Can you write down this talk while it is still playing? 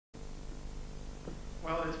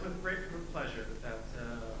Well, it's with great pleasure that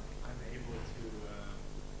I'm able to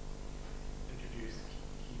introduce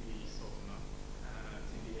Kivi Sotamaa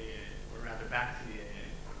to the AA, or rather back to the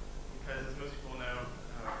AA, because as most people know,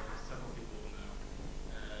 or several people will know,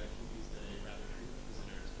 Kivi's a rather frequent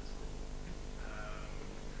visitor to the school.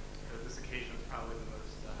 This occasion is probably the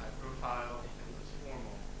most high-profile and most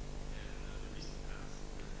formal in the recent past.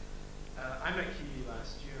 I met Kivi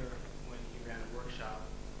last year when he ran a workshop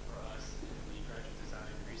for us in the Graduate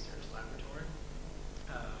Design Research Laboratory.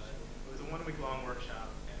 It was a one-week-long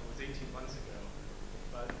workshop, and it was 18 months ago.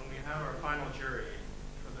 But when we have our final jury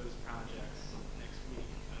for those projects next week,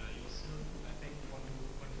 you'll still, I think, one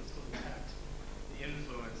can still detect the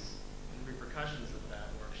influence and repercussions of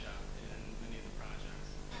that workshop in many of the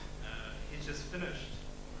projects. He's just finished,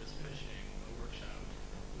 or is finishing, a workshop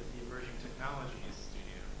with the Emerging Technologies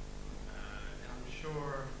Studio. And I'm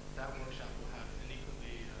sure that workshop will have an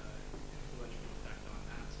equally influential effect on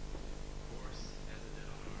that course as it did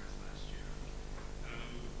on ours last year.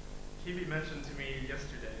 Kivi mentioned to me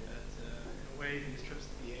yesterday that in a way these trips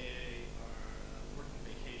to the AA are working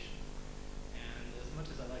vacation. And as much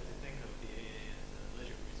as I like to think of the AA as a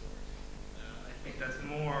leisure resort, I think that's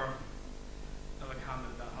more of a comment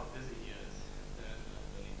about how busy he is than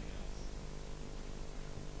anything else.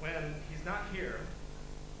 When he's not here,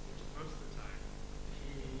 which is most of the time,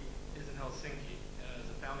 he is in Helsinki as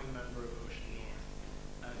a founding member of Ocean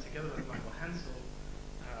North, together with Michael Hensel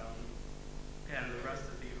and the rest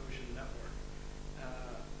of the Ocean Network.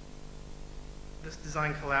 This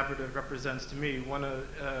design collaborative represents to me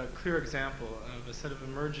a clear example of a set of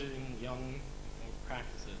emerging young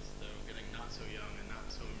practices, though getting not so young and not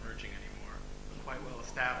so emerging anymore, but quite well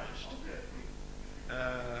established.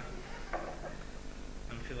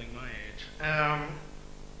 I'm feeling my age.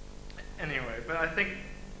 Anyway, but I think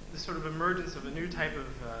the sort of emergence of a new type of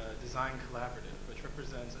design collaborative, which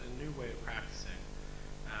represents a new way of practicing,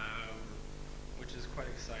 which is quite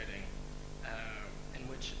exciting, in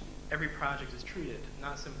which every project is treated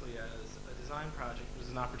not simply as a design project, but as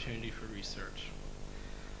an opportunity for research.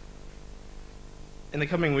 In the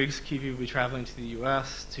coming weeks, Kivi will be traveling to the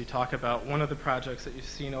US to talk about one of the projects that you've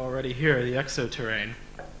seen already here, the exoterrain,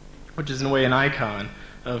 which is in a way an icon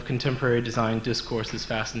of contemporary design discourse's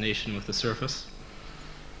fascination with the surface.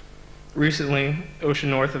 Recently, Ocean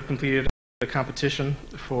North have completed a competition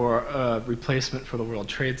for a replacement for the World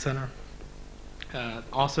Trade Center,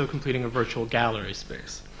 also completing a virtual gallery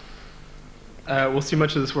space. We'll see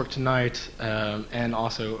much of this work tonight, and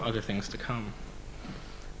also other things to come.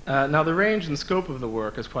 Now, the range and scope of the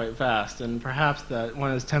work is quite vast, and perhaps that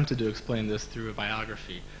one is tempted to explain this through a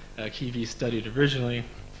biography. Kivi studied originally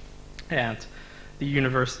at the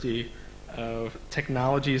University of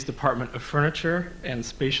Technology's Department of Furniture and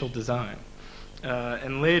Spatial Design,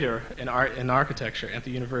 and later in art and architecture at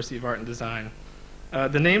the University of Art and Design.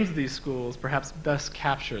 The names of these schools perhaps best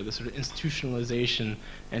capture the sort of institutionalization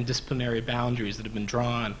and disciplinary boundaries that have been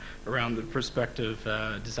drawn around the prospective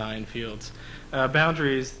design fields.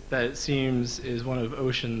 Boundaries that it seems is one of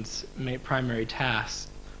Ocean's primary tasks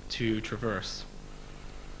to traverse.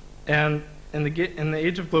 And in the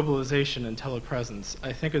age of globalization and telepresence,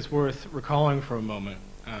 I think it's worth recalling for a moment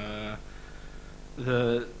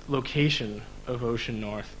the location of Ocean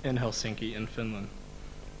North in Helsinki in Finland.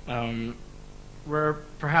 We're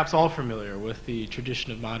perhaps all familiar with the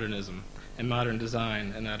tradition of modernism and modern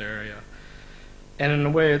design in that area. And in a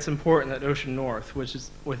way, it's important that Ocean North, which is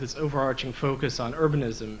with its overarching focus on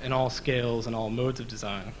urbanism in all scales and all modes of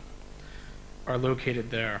design, are located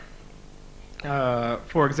there.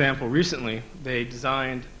 For example, recently, they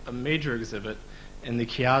designed a major exhibit in the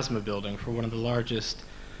Kiasma building for one of the largest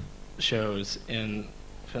shows in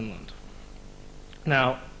Finland.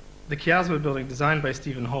 Now, the Kiasma building, designed by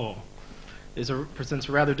Stephen Hull, presents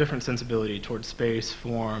a rather different sensibility towards space,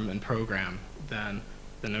 form, and program than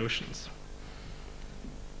Ocean's.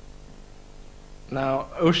 Now,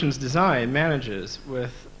 Ocean's design manages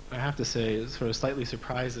with, I have to say, sort of slightly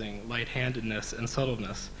surprising light-handedness and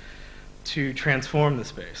subtleness to transform the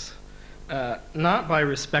space, not by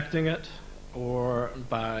respecting it or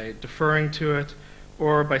by deferring to it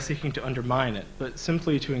or by seeking to undermine it, but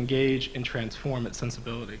simply to engage and transform its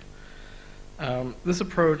sensibility. This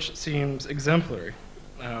approach seems exemplary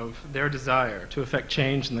of their desire to effect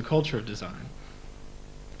change in the culture of design,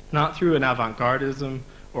 not through an avant-gardism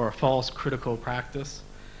or a false critical practice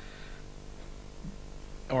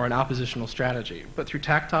or an oppositional strategy, but through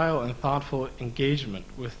tactile and thoughtful engagement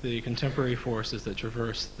with the contemporary forces that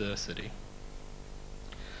traverse the city.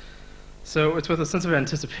 So it's with a sense of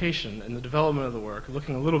anticipation in the development of the work,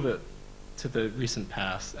 looking a little bit to the recent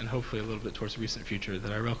past and hopefully a little bit towards the recent future,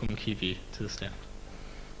 that I welcome Kivi to the stand.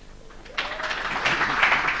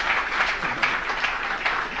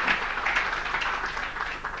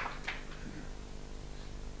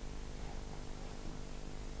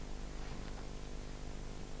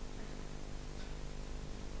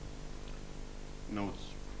 notes.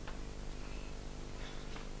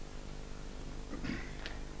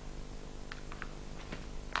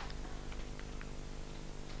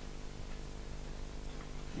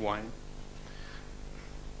 Wine.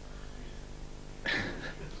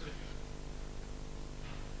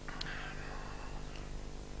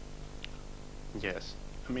 Yes.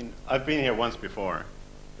 I mean, I've been here once before.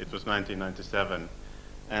 It was 1997.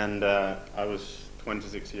 And I was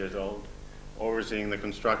 26 years old, overseeing the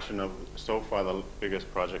construction of so far the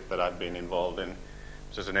biggest project that I've been involved in,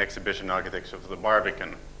 which is an exhibition architecture for the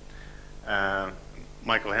Barbican.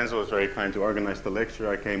 Michael Hensel was very kind to organize the lecture.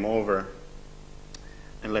 I came over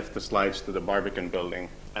and left the slides to the Barbican building.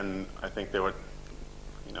 And I think there were,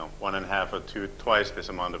 1.5 or 2, twice this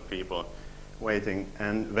amount of people waiting.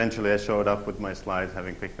 And eventually I showed up with my slides,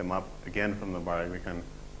 having picked them up again from the Barbican,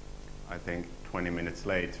 I think 20 minutes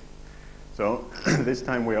late. So this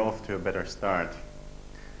time we're off to a better start.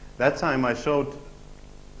 That time I showed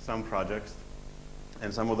some projects,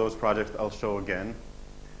 and some of those projects I'll show again,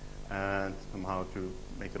 and somehow to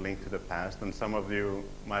make a link to the past. And some of you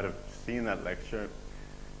might have seen that lecture.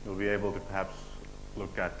 You'll be able to perhaps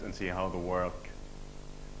look at and see how the work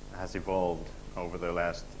has evolved over the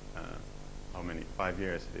last, 5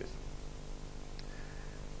 years it is.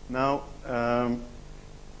 Now,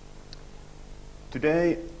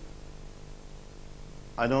 today,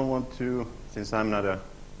 I don't want to, since I'm not a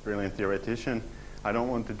brilliant theoretician, I don't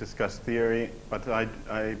want to discuss theory, but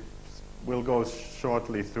I will go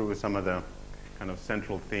shortly through some of the kind of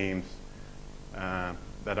central themes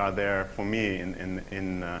that are there for me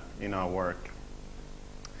in our work.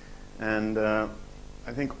 And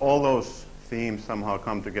I think all those themes somehow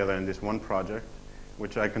come together in this one project,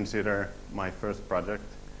 which I consider my first project.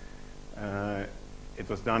 It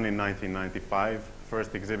was done in 1995,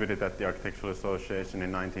 first exhibited at the Architectural Association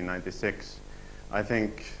in 1996.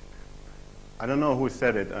 I don't know who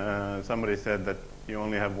said it, somebody said that you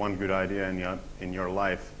only have one good idea in your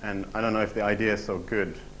life, and I don't know if the idea is so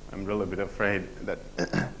good. I'm really a bit afraid that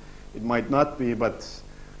it might not be, but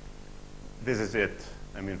this is it,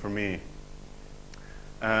 for me.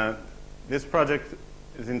 This project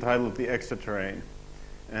is entitled The Extraterrain,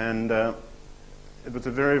 and it was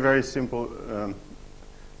a very, very simple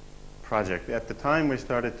project. At the time we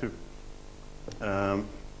started to,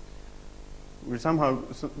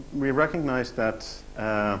 we recognized that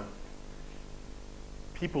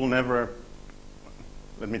people never,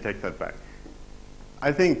 let me take that back.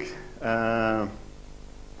 I think that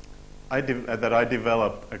I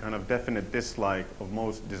developed a kind of definite dislike of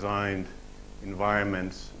most designed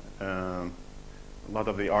environments, a lot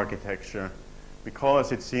of the architecture,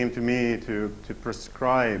 because it seemed to me to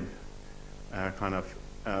prescribe kind of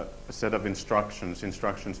a set of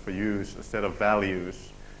instructions for use, a set of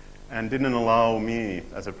values, and didn't allow me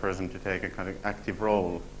as a person to take a kind of active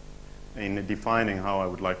role in defining how I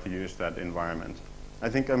would like to use that environment. I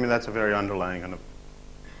think, that's a very underlying kind of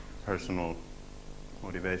personal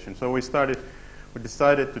motivation. So we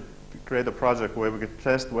decided to create a project where we could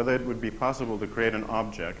test whether it would be possible to create an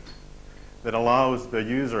object that allows the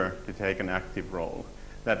user to take an active role,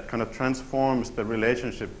 that kind of transforms the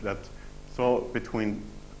relationship that's between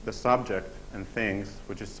the subject and things,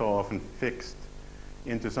 which is so often fixed,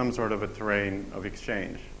 into some sort of a terrain of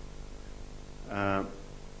exchange. So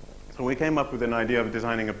we came up with an idea of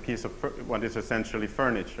designing a piece of what is essentially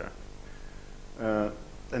furniture.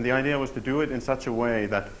 And the idea was to do it in such a way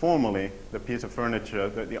that formally the piece of furniture,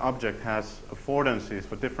 the object has affordances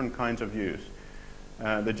for different kinds of use.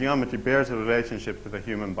 The geometry bears a relationship to the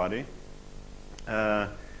human body.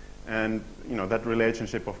 And that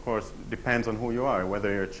relationship, of course, depends on who you are,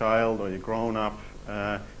 whether you're a child or you're grown up,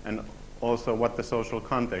 and also what the social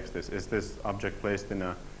context is. Is this object placed in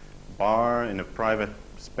a bar, in a private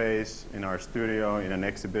space, in our studio, in an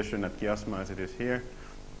exhibition at Kiasma as it is here?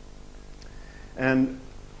 And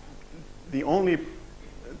the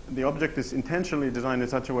object is intentionally designed in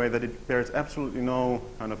such a way that it bears absolutely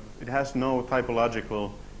it has no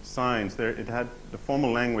typological signs. The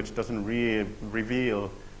formal language doesn't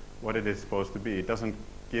reveal what it is supposed to be. It doesn't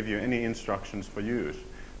give you any instructions for use.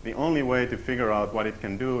 The only way to figure out what it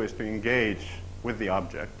can do is to engage with the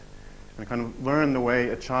object and kind of learn the way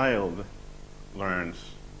a child learns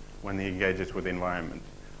when he engages with the environment.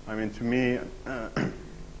 To me,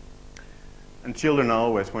 and children are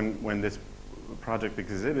always, when this project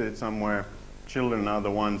exhibited somewhere, children are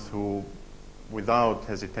the ones who, without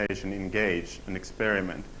hesitation, engage and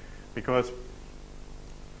experiment. Because,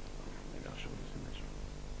 maybe I'll show this image.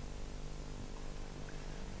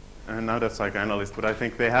 And not a psychoanalyst, but I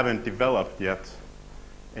think they haven't developed yet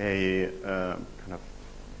a kind of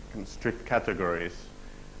strict categories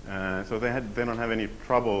So they don't have any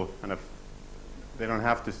trouble they don't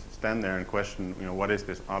have to stand there and question, what is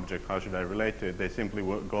this object? How should I relate to it? They simply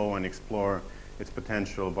go and explore its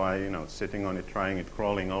potential by, sitting on it, trying it,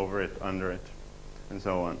 crawling over it, under it, and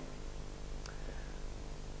so on.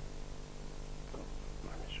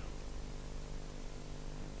 Let me show.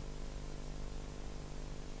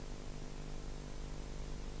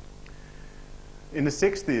 In the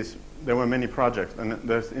 60s, there were many projects, and in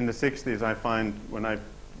the 60s, I find when I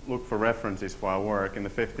look for references for our work, in the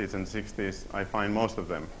 50s and 60s, I find most of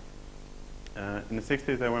them. In the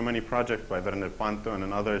 60s, there were many projects by Werner Panton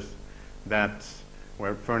and others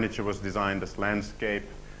where furniture was designed as landscape,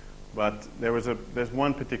 but there's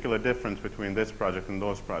one particular difference between this project and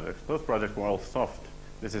those projects. Those projects were all soft.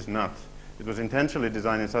 This is not. It was intentionally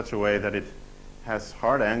designed in such a way that it has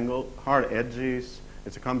hard edges.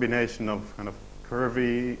 It's a combination of kind of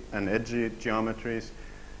curvy and edgy geometries,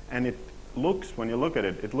 and it looks, when you look at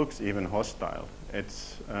it, it looks even hostile. It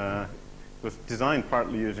was designed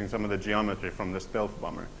partly using some of the geometry from the stealth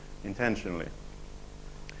bomber, intentionally.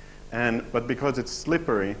 But because it's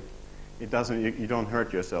slippery, you don't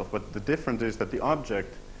hurt yourself. But the difference is that the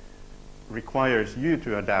object requires you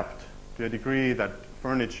to adapt to a degree that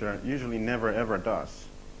furniture usually never ever does.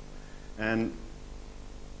 And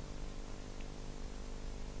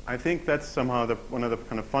I think that's somehow one of the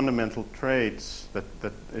kind of fundamental traits that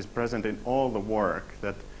is present in all the work,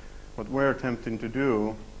 that what we're attempting to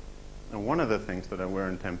do, and one of the things that we're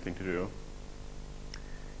attempting to do,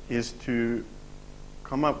 is to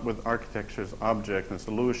come up with architectures, objects, and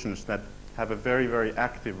solutions that have a very, very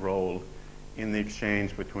active role in the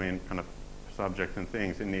exchange between kind of subject and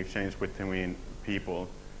things, in the exchange between people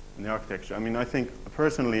and the architecture. I mean, I think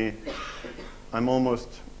personally, I'm almost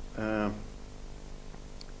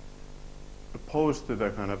opposed to the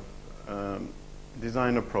kind of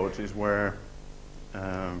design approaches where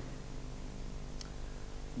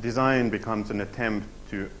design becomes an attempt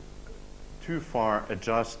to too far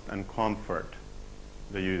adjust and comfort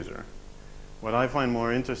the user. What I find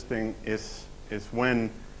more interesting is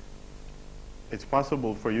when it's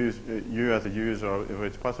possible for you as a user, or if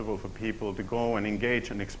it's possible for people to go and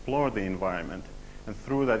engage and explore the environment, and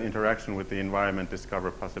through that interaction with the environment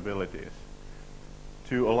discover possibilities.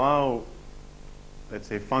 To allow, let's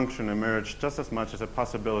say, function emerge just as much as a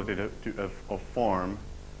possibility of form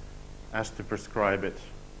as to prescribe it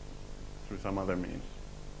through some other means.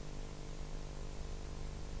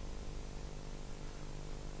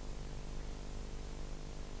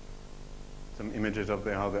 Some images of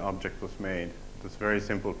how the object was made. This very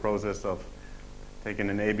simple process of taking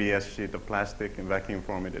an ABS sheet of plastic and vacuum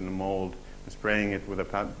form it in a mold and spraying it with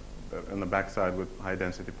on the backside with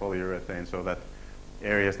high-density polyurethane, so that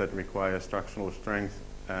areas that require structural strength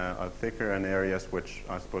are thicker, and areas which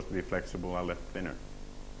are supposed to be flexible are left thinner.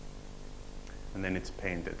 And then it's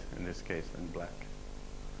painted, in this case, in black.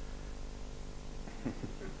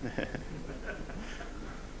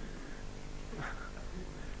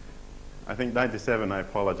 I think 97, I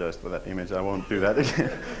apologize for that image. I won't do that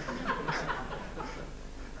again.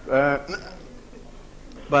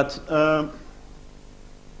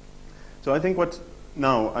 So I think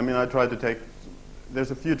I try to take,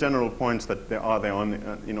 there's a few general points that there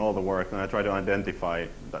in all the work, and I try to identify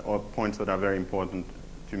all points that are very important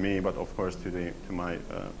to me, but of course to my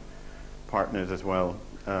partners as well.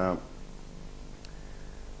 I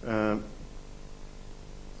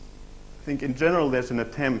think in general there's an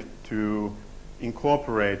attempt to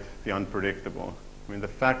incorporate the unpredictable. I mean, the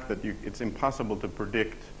fact that it's impossible to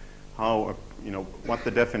predict how, what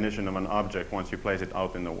the definition of an object once you place it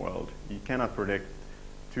out in the world. You cannot predict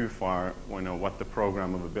too far, what the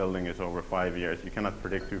program of a building is over 5 years. You cannot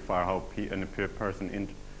predict too far how a person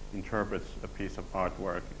interprets a piece of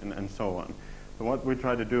artwork, and so on. So what we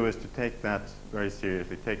try to do is to take that very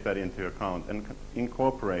seriously, take that into account, and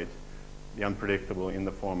incorporate the unpredictable in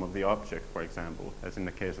the form of the object, for example, as in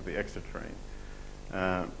the case of the exoterrain.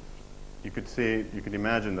 You could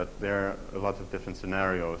imagine that there are a lot of different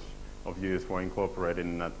scenarios of use for incorporated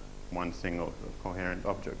in that one single coherent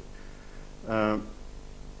object.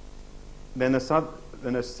 Then a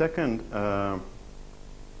second kind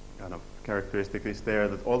of characteristic is there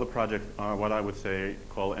that all the projects are what I would say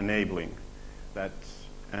call enabling. A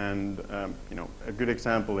good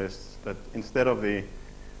example is that instead of the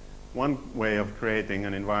one way of creating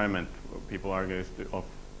an environment, people argue,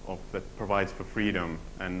 that provides for freedom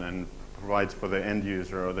and provides for the end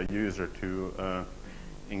user or the user to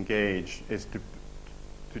engage, is to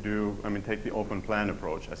take the open plan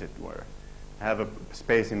approach, as it were. Have a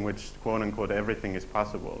space in which, quote unquote, everything is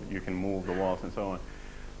possible. You can move the walls and so on.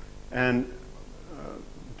 And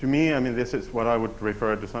to me, I mean, this is what I would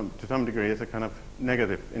refer to some degree as a kind of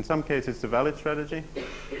negative. In some cases, it's a valid strategy,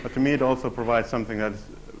 but to me, it also provides something that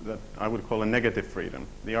I would call a negative freedom.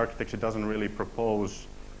 The architecture doesn't really propose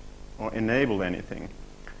or enable anything.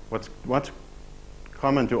 What's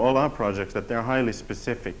common to all our projects that they're highly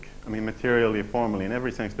specific. I mean, materially, formally, in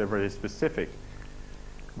every sense, they're very specific.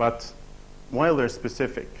 But while they're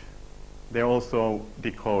specific, they're also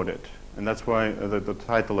decoded, and that's why the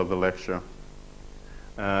title of the lecture.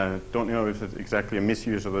 Don't know if it's exactly a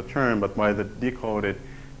misuse of the term, but by the decoded,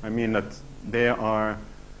 I mean that they are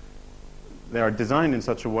designed in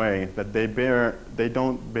such a way that they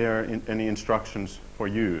don't bear any instructions for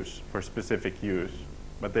use, for specific use,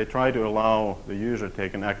 but they try to allow the user to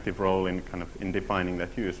take an active role in in defining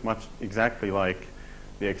that use, much exactly like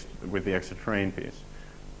with the extra terrain piece.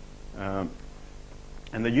 And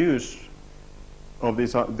the use of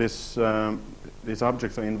these objects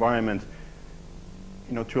or environment,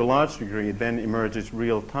 to a large degree, then emerges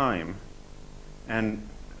real time, and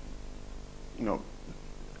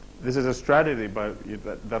this is a strategy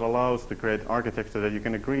that allows to create architecture that you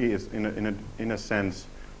can agree is in a sense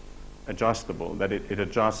adjustable, that it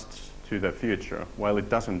adjusts to the future, while it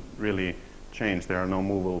doesn't really change. There are no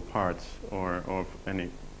movable parts or of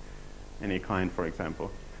any kind, for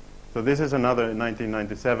example. So this is another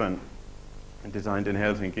 1997 designed in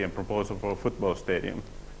Helsinki, a proposal for a football stadium,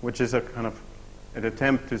 which is a kind of an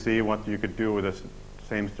attempt to see what you could do with the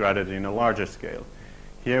same strategy in a larger scale.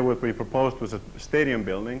 Here what we proposed was a stadium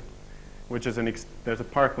building, which is there's a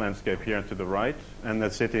park landscape here to the right, and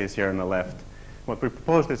the city is here on the left. What we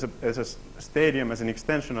proposed is a stadium as an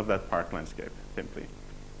extension of that park landscape, simply.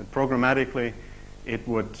 And programmatically, it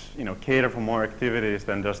would cater for more activities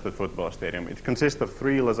than just the football stadium. It consists of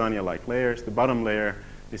 3 lasagna-like layers. The bottom layer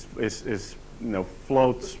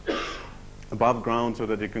floats above ground so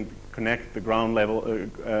that you can connect the ground level,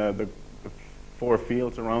 the 4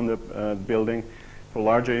 fields around the building for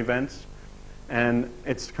larger events. And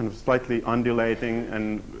it's kind of slightly undulating,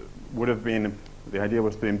 and would have been, the idea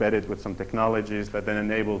was to embed it with some technologies that then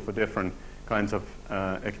enable for different kinds of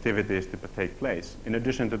activities to take place, in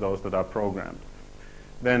addition to those that are programmed.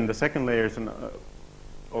 Then the second layer is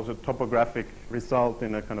also topographic result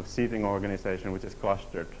in a kind of seating organization which is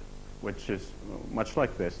clustered, which is much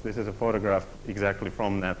like this. This is a photograph exactly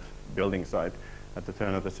from that building site at the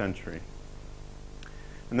turn of the century.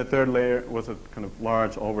 And the third layer was a kind of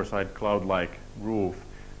large oversight cloud-like roof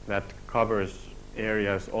that covers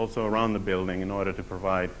areas also around the building in order to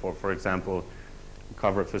provide for example,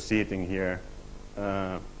 cover for seating here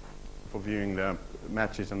for viewing the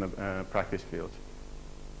matches and the practice fields.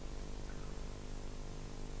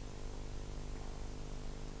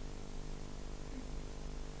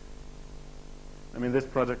 I mean, this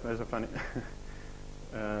project, there's a funny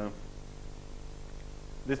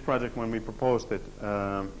this project, when we proposed it,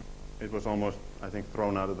 it was almost, I think,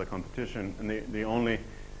 thrown out of the competition. And the only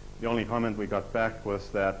comment we got back was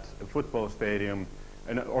that a football stadium,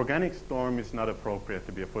 an organic storm is not appropriate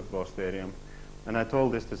to be a football stadium. And I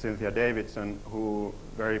told this to Cynthia Davidson, who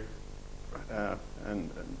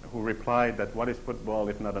who replied that what is football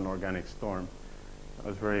if not an organic storm? I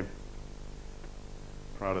was very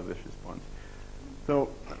proud of this response. So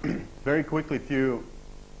very quickly, few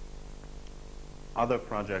other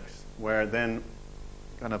projects where then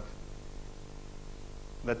that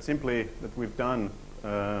we've done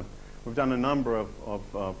a number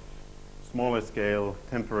of smaller scale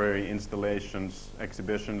temporary installations,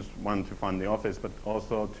 exhibitions, one to fund the office, but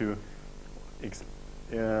also to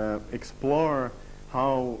explore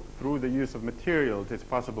how through the use of materials it's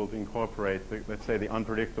possible to incorporate let's say the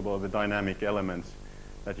unpredictable, the dynamic elements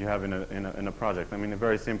that you have in a project. I mean, a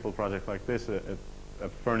very simple project like this, a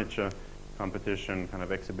furniture competition kind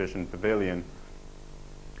of exhibition pavilion.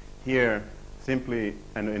 Here, simply,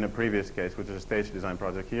 and in a previous case, which is a stage design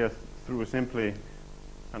project, here through simply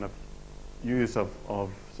kind of use of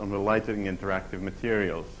some of the lighting interactive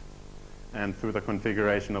materials, and through the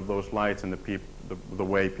configuration of those lights and the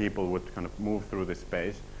way people would kind of move through this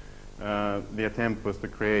space, the attempt was to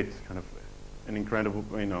create kind of an incredible,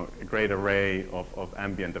 a great array of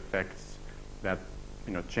ambient effects that,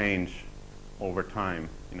 change over time,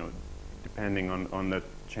 depending on the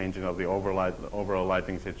changing of the overall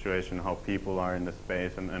lighting situation, how people are in the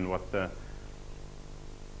space, and what the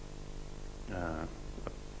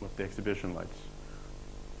exhibition lights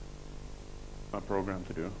are programmed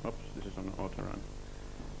to do. Oops, this is on auto run.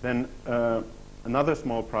 Then another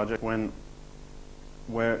small project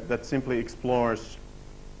where that simply explores,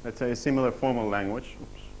 let's say, a similar formal language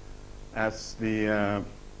as the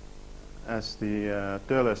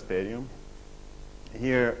Töölö Stadium.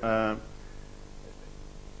 Here,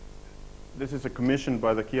 this is a commission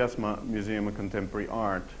by the Kiasma Museum of Contemporary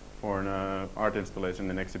Art for an art installation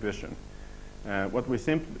and exhibition. What we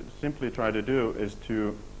simply try to do is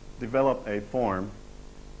to develop a form.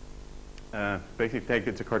 Basically,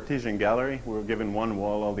 it's a Cartesian gallery. We were given one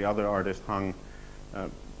wall. All the other artists hung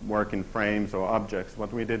work in frames or objects.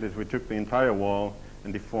 What we did is we took the entire wall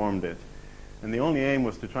and deformed it. And the only aim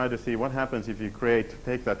was to try to see what happens if you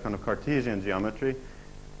take that kind of Cartesian geometry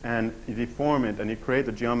and you deform it and you create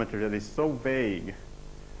a geometry that is so vague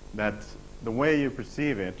that the way you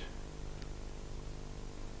perceive it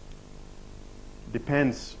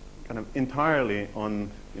depends kind of entirely on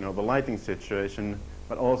the lighting situation,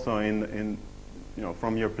 but also in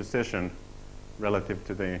from your position relative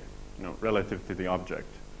to the object.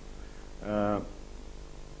 And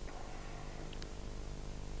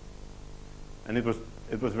it was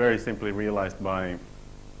very simply realized by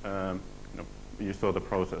you saw the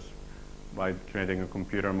process by creating a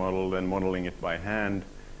computer model and modeling it by hand,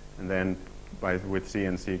 and then with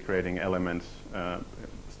CNC creating elements,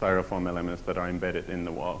 styrofoam elements that are embedded in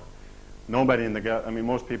the wall. Nobody in the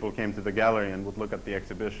most people came to the gallery and would look at the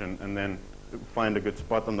exhibition and then find a good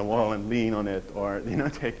spot on the wall and lean on it, or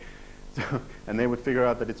take. And they would figure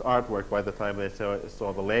out that it's artwork by the time they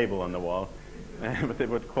saw the label on the wall, but it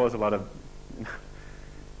would cause a lot of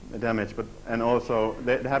damage. And also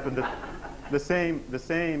it happened that the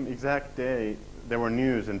same exact day there were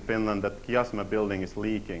news in Finland that Kiasma building is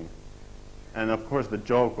leaking, and of course the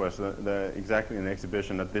joke was exactly in the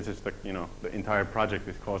exhibition that this is the entire project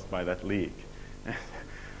is caused by that leak.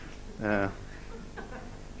 Yes,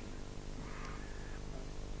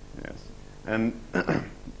 and.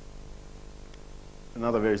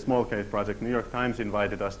 Another very small case project, New York Times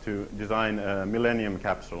invited us to design a millennium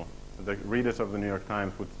capsule. So the readers of the New York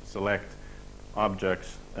Times would select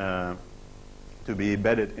objects to be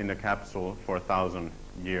embedded in a capsule for 1,000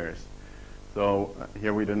 years. So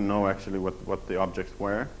here we didn't know actually what the objects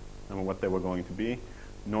were and what they were going to be,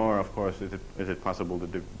 nor of course is it possible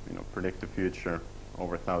to predict the future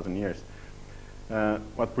over 1,000 years.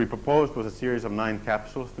 What we proposed was a series of 9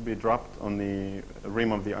 capsules to be dropped on the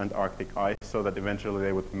rim of the Antarctic ice so that eventually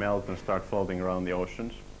they would melt and start floating around the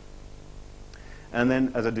oceans. And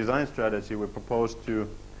then as a design strategy, we proposed to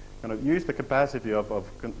kind of use the capacity of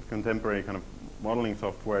contemporary kind of modeling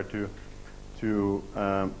software to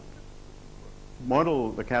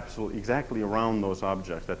model the capsule exactly around those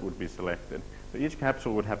objects that would be selected. So each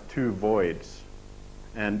capsule would have 2 voids.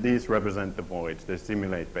 And these represent the voids. They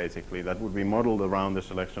simulate, basically, that would be modeled around the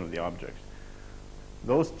selection of the objects.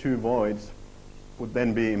 Those 2 voids would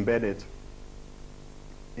then be embedded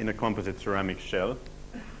in a composite ceramic shell,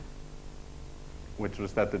 which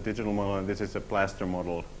was the digital model, and this is a plaster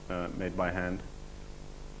model made by hand.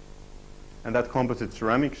 And that composite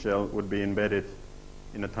ceramic shell would be embedded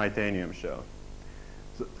in a titanium shell.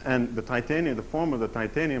 So, and the form of the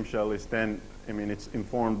titanium shell is then it's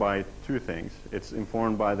informed by 2 things. It's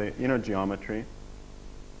informed by the inner geometry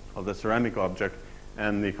of the ceramic object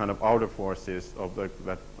and the kind of outer forces of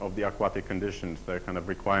the aquatic conditions, the kind of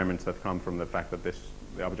requirements that come from the fact that the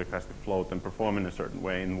object has to float and perform in a certain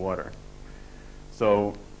way in water.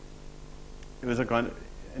 So it was an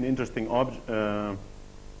interesting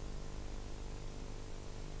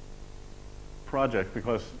project,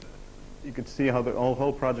 because you could see how the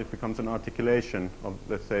whole project becomes an articulation of,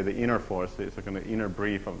 let's say, the inner force. It's a kind of inner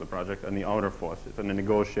brief of the project, and the outer forces, and a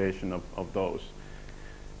negotiation of those.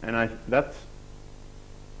 And that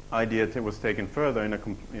idea was taken further in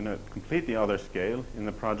a completely other scale in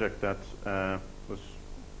the project that was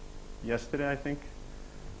yesterday, I think,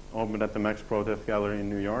 opened at the Max Protest Gallery in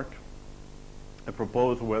New York. A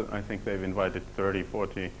proposal where I think they've invited 30,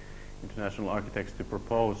 40 international architects to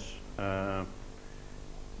propose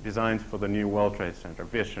designs for the new World Trade Center,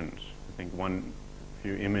 visions. I think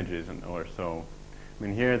few images or so. I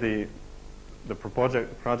mean, here the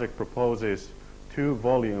project proposes 2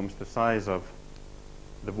 volumes the size of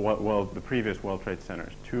the previous World Trade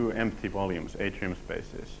Centers, 2 empty volumes, atrium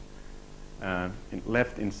spaces,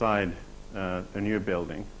 left inside a new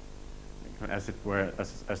building, as it were,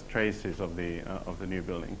 as traces of the new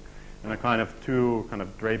building, and a kind of 2 kind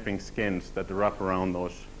of draping skins that wrap around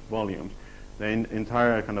those volumes. The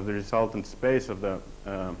entire kind of the resultant space of the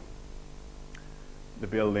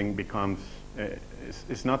building becomes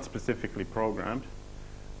is not specifically programmed,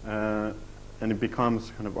 and it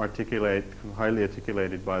becomes kind of highly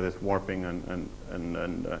articulated by this warping and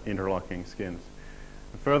interlocking skins.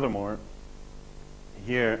 And furthermore,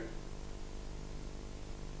 here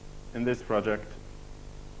in this project,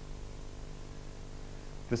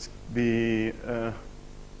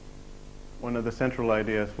 one of the central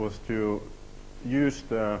ideas was to use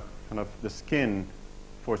the kind of the skin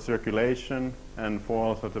for circulation and for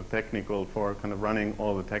all sorts of technical, for kind of running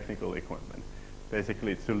all the technical equipment.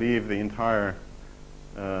 Basically, to leave the entire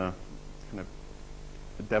kind of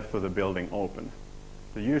the depth of the building open.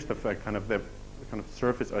 To use the kind of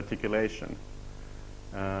surface articulation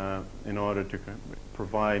in order to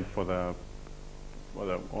provide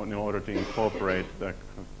in order to incorporate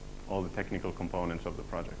all the technical components of the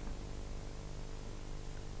project.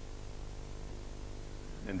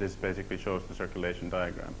 And this basically shows the circulation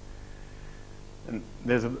diagram. And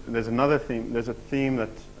there's another theme. There's a theme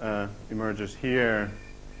that emerges here,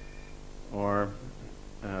 or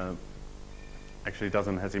actually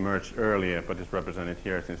has emerged earlier, but is represented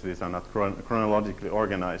here since these are not chronologically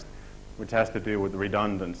organized, which has to do with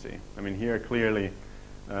redundancy. I mean, here clearly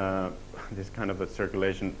this kind of a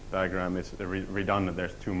circulation diagram is redundant.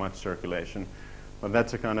 There's too much circulation, but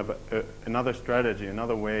that's a kind of another strategy,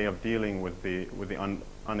 another way of dealing with the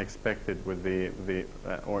unexpected,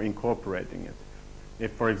 or incorporating it.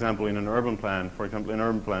 If, for example, in an urban plan,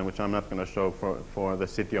 which I'm not going to show for the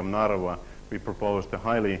city of Narva, we proposed a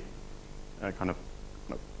highly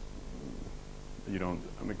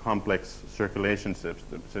complex circulation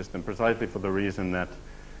system, precisely for the reason that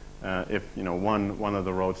if one of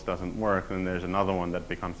the roads doesn't work, then there's another one that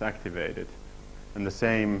becomes activated, and the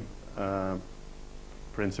same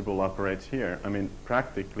principle operates here. I mean,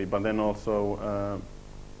 practically, but then also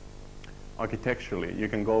architecturally, you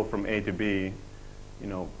can go from A to B,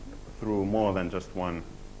 through more than just one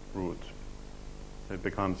route. So it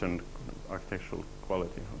becomes an architectural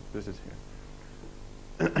quality. This is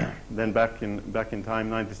here. Then back in time,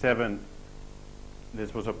 97,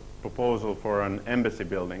 this was a proposal for an embassy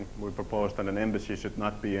building. We proposed that an embassy should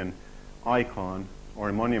not be an icon or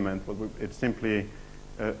a monument, but it's simply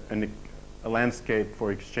a landscape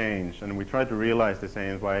for exchange. And we tried to realize the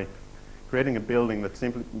same by creating a building that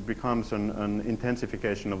simply becomes an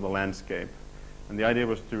intensification of the landscape. And the idea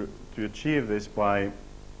was to achieve this by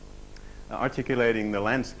articulating the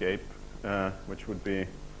landscape, which would be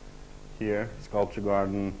here, sculpture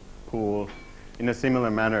garden, pool, in a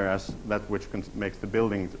similar manner as that which makes the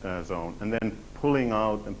building zone, and then pulling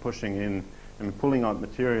out and pushing in and pulling out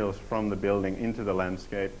materials from the building into the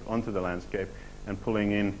landscape, onto the landscape, and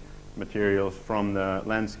pulling in materials from the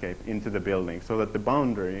landscape into the building, so that the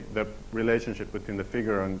boundary, the relationship between the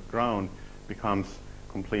figure and ground, becomes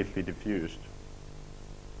completely diffused.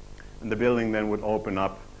 And the building then would open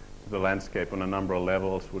up to the landscape on a number of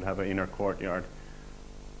levels, would have an inner courtyard.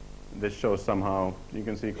 This shows somehow, you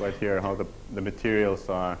can see right here how the materials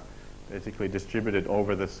are basically distributed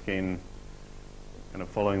over the skin, kind of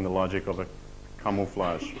following the logic of a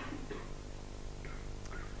camouflage.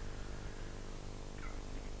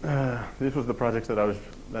 This was the project that I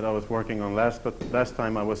was working on last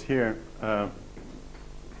time I was here.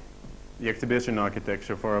 The exhibition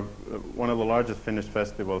architecture for one of the largest Finnish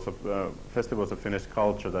festivals of Finnish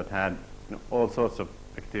culture that had all sorts of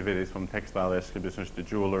activities, from textile exhibitions to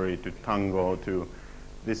jewelry to tango to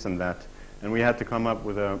this and that, and we had to come up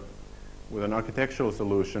with an architectural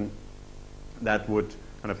solution that would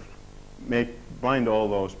kind of bind all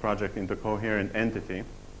those projects into a coherent entity,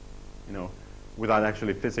 without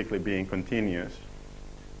actually physically being continuous,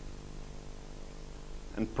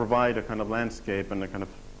 and provide a kind of landscape and a kind of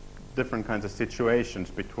different kinds of situations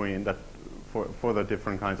between that for the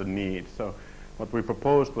different kinds of needs. So what we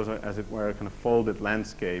proposed was, as it were, a kind of folded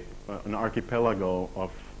landscape, an archipelago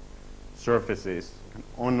of surfaces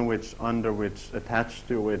on which, under which, attached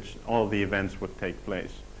to which all the events would take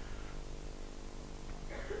place.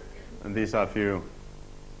 And these are a few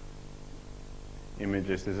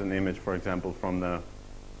images. This is an image, for example, from the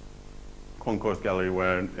Concourse Gallery,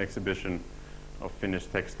 where an exhibition of Finnish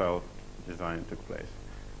textile design took place.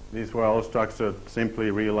 These were all structured,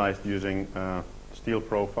 simply realized using steel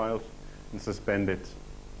profiles and suspended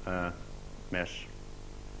mesh.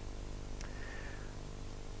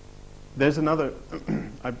 There's another,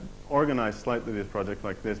 I've organized slightly this project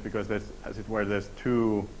like this because there's, as it were, there's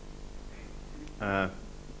two, on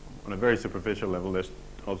a very superficial level, there's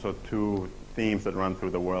also two themes that run through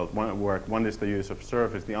the work. One is the use of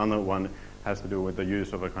surface, the other one has to do with the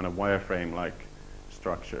use of a kind of wireframe-like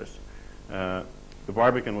structures. The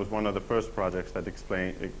Barbican was one of the first projects that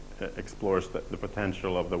explores the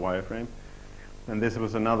potential of the wireframe. And this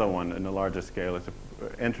was another one in a larger scale. It's an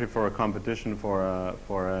entry for a competition for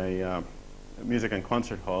a music and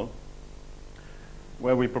concert hall,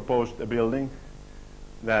 where we proposed a building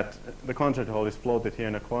that the concert hall is floated here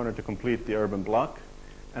in a corner to complete the urban block.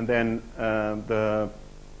 And then the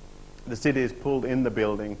city is pulled in the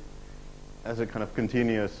building as a kind of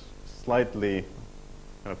continuous, slightly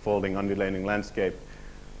kind of folding, undulating landscape,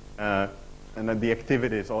 And then the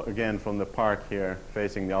activities, again, from the park here,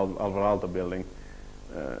 facing the Alvar Aalto building,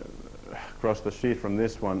 across the street from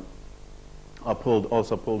this one, are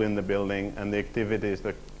also pulled in the building, and the activities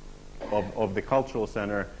of the cultural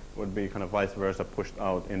center would be kind of vice versa, pushed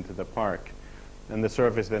out into the park. And the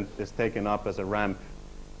surface then is taken up as a ramp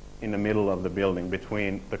in the middle of the building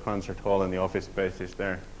between the concert hall and the office spaces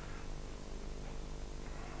there.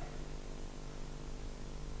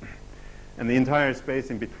 And the entire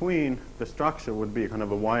space in between the structure would be kind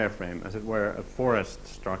of a wireframe, as it were, a forest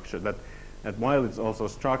structure. That while it's also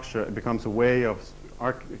structure, it becomes a way of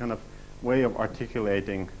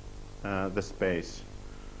articulating the space.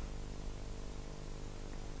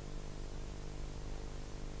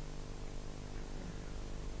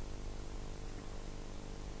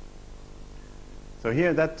 So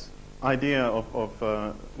here, that idea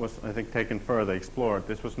was, I think, taken further, explored.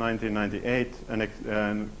 This was 1998,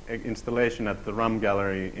 an installation at the Ram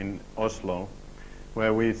Gallery in Oslo,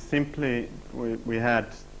 where we had,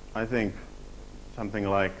 I think, something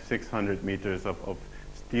like 600 meters of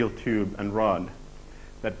steel tube and rod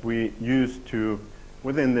that we used to,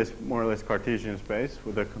 within this more or less Cartesian space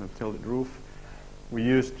with a kind of tilted roof, we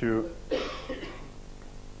used to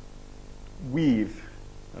weave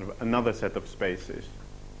another set of spaces.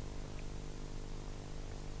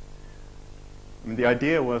 I mean, the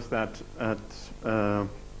idea was that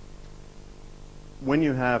when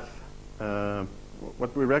you have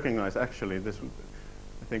what we recognize, actually, this was,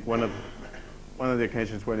 I think, one of the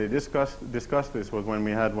occasions when they discussed this was when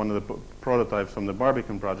we had one of the prototypes from the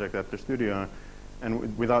Barbican project at the studio,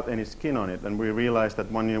 and without any skin on it, and we realized that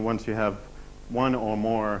once you have one or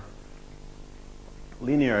more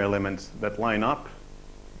linear elements that line up,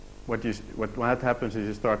 what happens is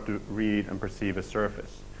you start to read and perceive a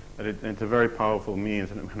surface. That it's a very powerful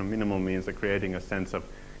means, and a kind of minimal means of creating a sense of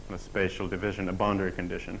kind of spatial division, a boundary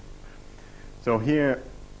condition. So here,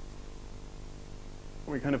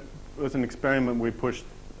 it was an experiment. We pushed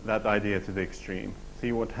that idea to the extreme.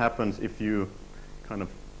 See what happens if you kind of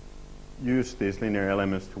use these linear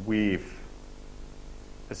elements to weave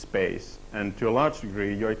a space. And to a large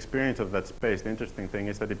degree, your experience of that space, the interesting thing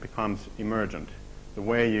is that it becomes emergent.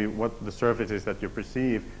 What the surfaces that you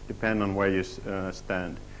perceive depend on where you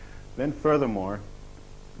stand. Then furthermore,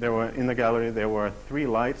 in the gallery, there were 3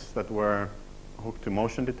 lights that were hooked to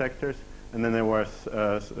motion detectors, and then there was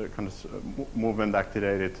kind of movement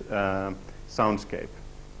activated soundscape.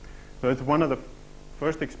 So it's one of the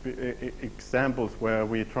first examples where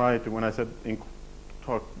we try to, when I said I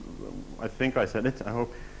think I said it, I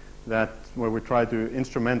hope, that where we try to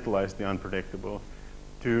instrumentalize the unpredictable,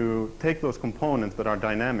 to take those components that are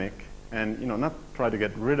dynamic and not try to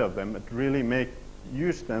get rid of them, but really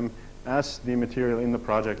use them as the material in the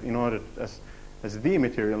project as the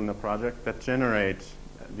material in the project that generates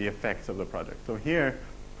the effects of the project. So here,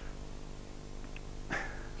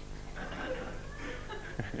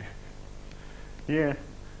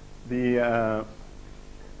 the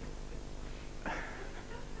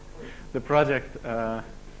project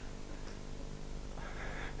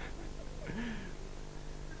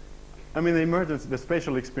I mean, the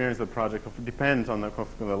spatial experience of the project depends on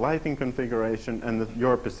the lighting configuration and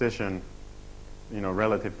your position,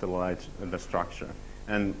 relative to the light and the structure.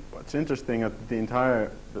 And what's interesting is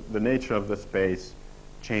the nature of the space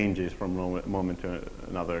changes from moment to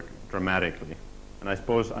another dramatically. And I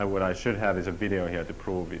suppose what I should have is a video here to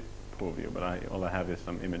prove you, but all I have is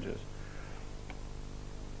some images.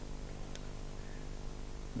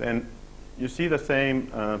 Then you see the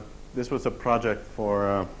same. This was a project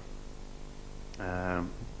for.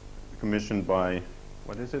 Commissioned by,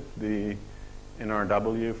 what is it, the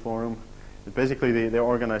NRW Forum. Basically, they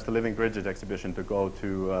organized a Living Bridges exhibition to go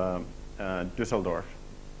to Düsseldorf.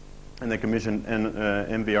 And they commissioned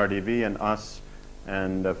MVRDV and us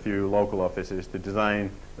and a few local offices to design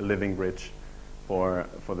a living bridge for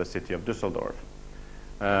the city of Düsseldorf.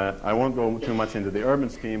 I won't go too much into the urban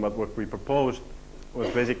scheme, but what we proposed was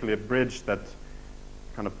basically a bridge that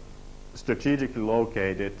kind of strategically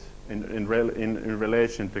located in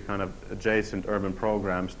relation to kind of adjacent urban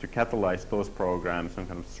programs to catalyze those programs and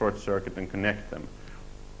kind of short circuit and connect them.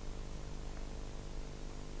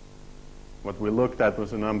 What we looked at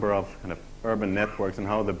was a number of kind of urban networks and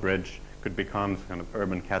how the bridge could become kind of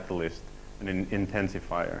urban catalyst and an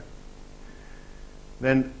intensifier.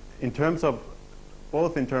 Then in terms of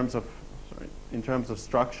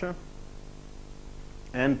structure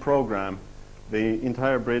and program, the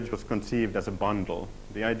entire bridge was conceived as a bundle.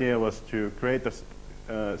 The idea was to create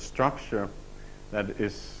a structure that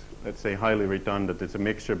is, let's say, highly redundant. It's a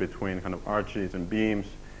mixture between kind of arches and beams,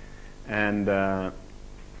 and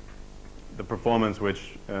the performance,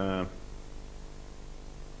 which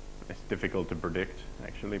is difficult to predict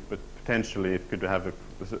actually, but potentially it could have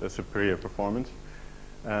a superior performance.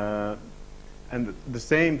 And the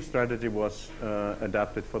same strategy was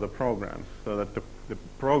adapted for the program, so that the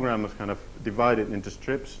program was kind of divided into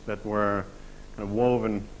strips that were kind of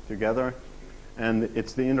woven together, and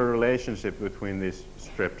it's the interrelationship between these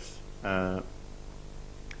strips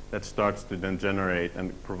that starts to then generate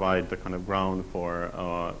and provide the kind of ground for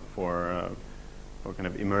kind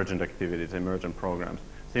of emergent activities, emergent programs.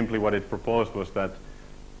 Simply what it proposed was that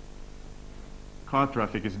car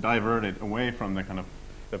traffic is diverted away from the kind of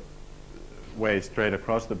the way straight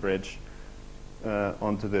across the bridge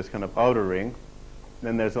onto this kind of outer ring.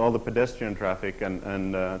 Then there's all the pedestrian traffic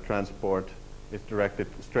and transport is directed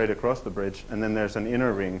straight across the bridge, and then there's an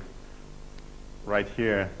inner ring right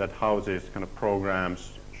here that houses kind of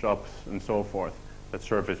programs, shops, and so forth that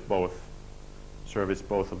service both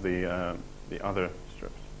of the other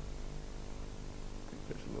strips. I think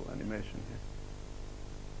there's a little animation here.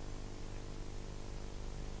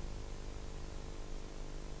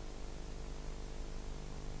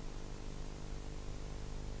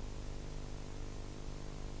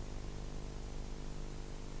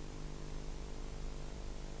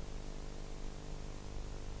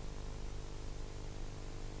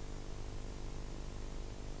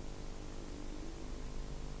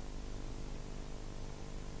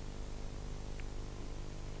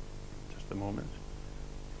 A moment.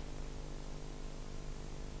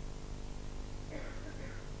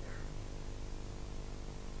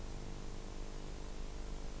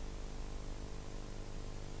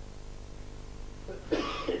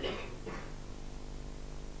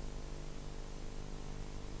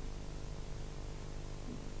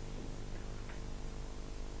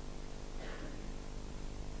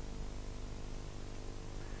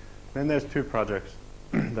 Then there's two projects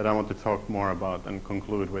that I want to talk more about and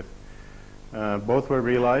conclude with. Both were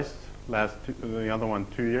realized the other one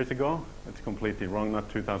 2 years ago. It's completely wrong, not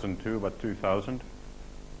 2002, but 2000.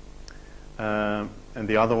 And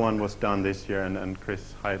the other one was done this year, and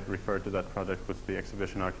Chris Hyde referred to that project, was the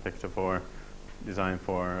exhibition architecture for design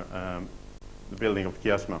for the building of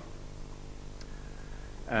Kiasma.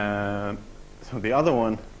 So the other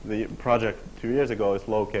one, the project 2 years ago, is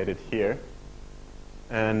located here.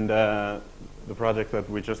 And the project that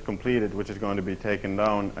we just completed, which is going to be taken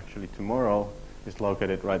down actually tomorrow, is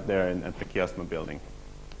located right there at the Kiasma building.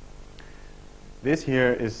 This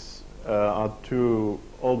here are two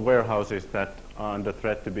old warehouses that are under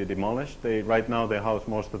threat to be demolished. Right now they house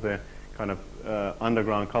most of the kind of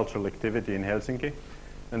underground cultural activity in Helsinki.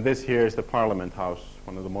 And this here is the Parliament House,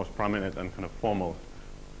 one of the most prominent and kind of formal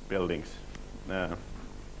buildings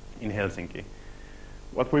in Helsinki.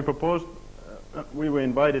 What we proposed, we were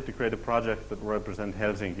invited to create a project that will represent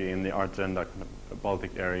Helsinki in the Art Agenda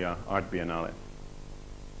Baltic Area Art Biennale.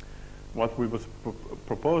 What we was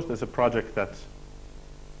proposed as a project that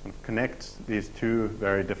kind of connects these two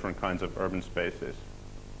very different kinds of urban spaces.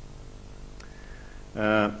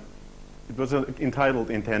 It was entitled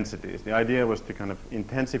Intensities. The idea was to kind of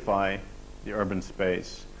intensify the urban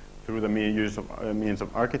space through the means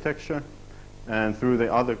of architecture, and through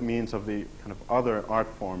the other means of the kind of other art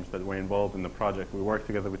forms that were involved in the project. We worked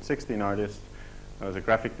together with 16 artists. I was a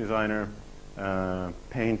graphic designer,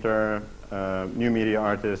 painter, new media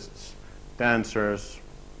artists, dancers,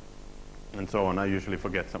 and so on. I usually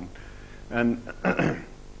forget some. And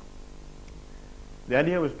the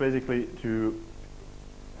idea was basically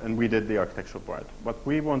and we did the architectural part. What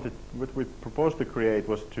we proposed to create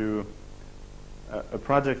was a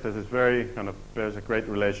project that is very kind of bears a great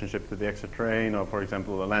relationship to the extra train, or for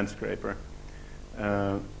example a landscraper.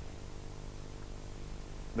 The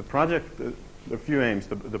project, a few aims.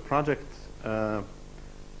 The project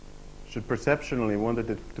wanted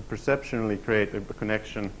to perceptually create a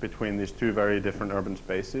connection between these two very different urban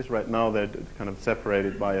spaces. Right now they're kind of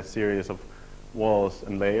separated by a series of walls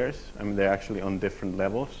and layers. I mean, they're actually on different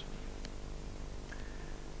levels.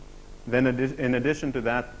 Then in addition to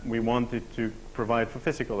that, we wanted to provide for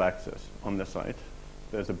physical access on the site.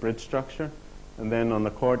 There's a bridge structure, and then on the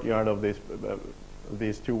courtyard of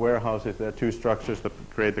these two warehouses, there are two structures that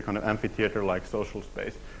create the kind of amphitheater-like social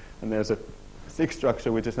space. And there's a sixth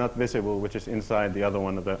structure which is not visible, which is inside the other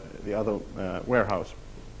one of the other warehouse.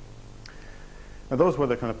 Now those were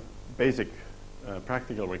the kind of basic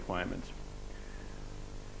practical requirements.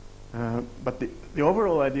 But the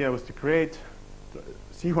overall idea was to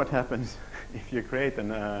see what happens if you create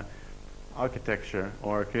an architecture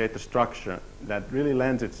or create a structure that really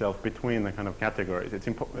lends itself between the kind of categories. It's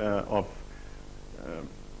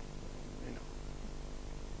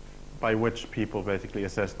by which people basically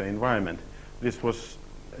assess the environment. This was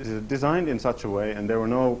designed in such a way, and there were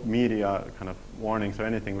no media kind of warnings or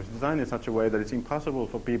anything. It was designed in such a way that it's impossible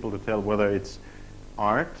for people to tell whether it's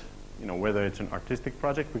art, whether it's an artistic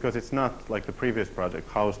project, because it's not like the previous project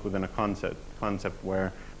housed within a concept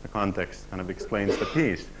where the context kind of explains the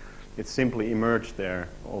piece. It simply emerged there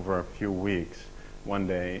over a few weeks, one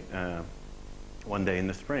day in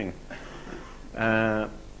the spring. So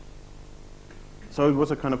it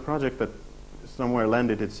was a kind of project that somewhere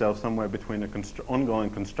landed itself somewhere between an ongoing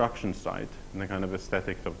construction site and the kind of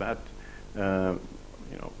aesthetics of that,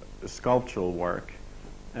 sculptural work,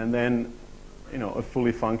 and then, a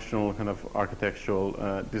fully functional kind of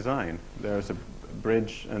architectural design. There's a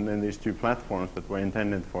bridge and then these two platforms that were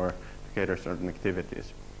intended to cater certain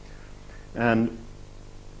activities. And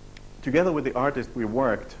together with the artist, we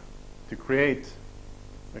worked to create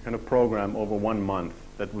a kind of program over 1 month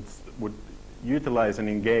that would utilize and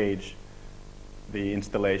engage the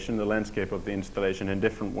installation, the landscape of the installation in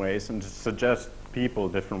different ways, and suggest people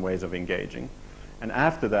different ways of engaging. And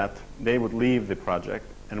after that, they would leave the project,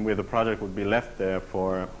 and the project would be left there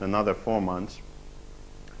for another 4 months.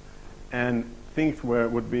 And things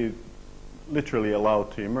would be literally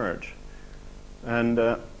allowed to emerge. And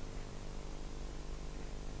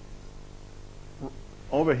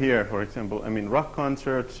over here, for example, rock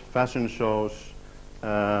concerts, fashion shows,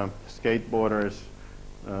 skateboarders,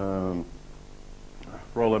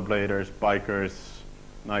 rollerbladers, bikers,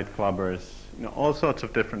 nightclubbers, all sorts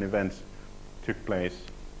of different events took place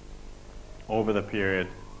over the period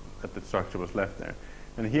that the structure was left there.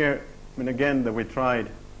 And here, again, that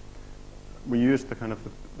we used the kind of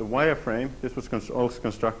the wireframe. This was also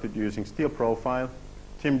constructed using steel profile,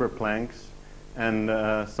 timber planks, and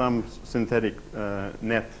some synthetic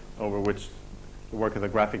net over which the work of the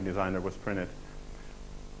graphic designer was printed.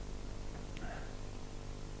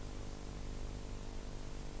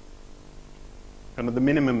 Kind of the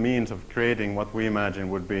minimum means of creating what we imagine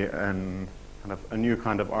would be kind of a new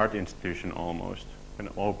kind of art institution almost, an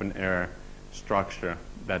open air structure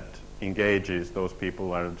that engages those people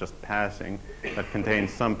who are just passing, that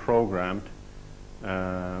contains some programmed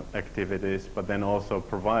activities, but then also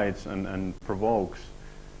provides and provokes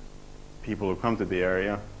people who come to the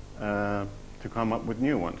area to come up with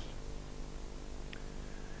new ones.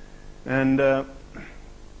 And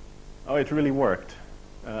it really worked,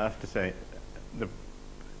 I have to say.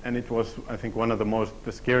 And it was, I think, one of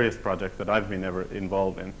the scariest projects that I've been ever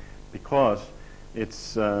involved in, because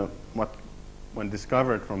it's when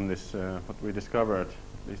discovered from this, what we discovered,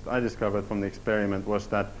 at least I discovered from the experiment, was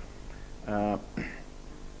that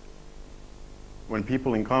when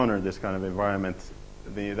people encounter this kind of environment,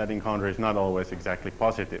 that encounter is not always exactly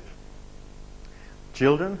positive.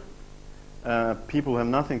 Children, people who have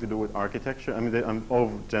nothing to do with architecture, I'm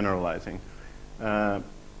overgeneralizing,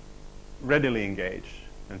 readily engage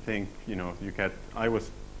and think,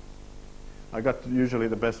 I got usually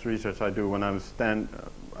the best research I do when I was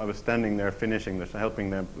standing there finishing this, helping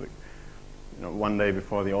them, one day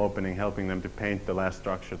before the opening, helping them to paint the last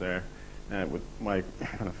structure there with my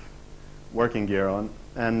kind of working gear on,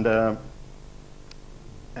 and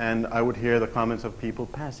I would hear the comments of people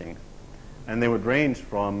passing, and they would range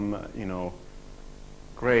from,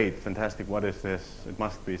 great, fantastic, what is this? It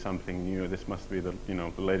must be something new. This must be the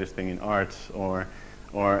latest thing in arts, or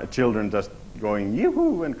children just going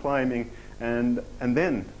yoo-hoo and climbing, and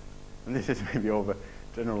then, and this is maybe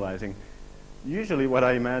overgeneralizing, usually what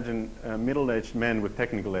I imagine middle-aged men with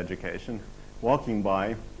technical education walking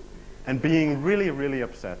by and being really, really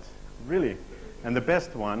upset, really. And the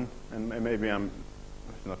best one, and maybe I'm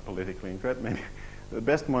not politically incorrect, maybe the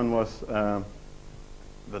best one was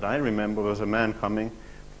that I remember was a man coming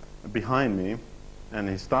behind me, and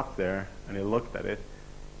he stopped there and he looked at it,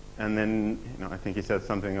 and then I think he said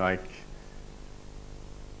something like,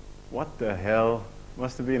 "What the hell?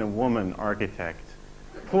 Must have been a woman architect.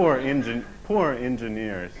 Poor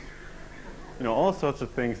engineers. All sorts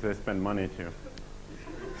of things they spend money to."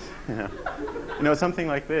 Yeah. Something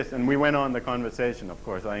like this. And we went on the conversation, of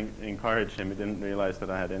course. I encouraged him. He didn't realize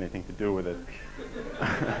that I had anything to do with it.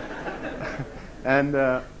 And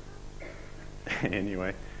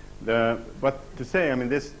anyway, but to say,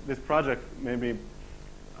 this project, maybe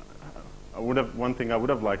one thing I would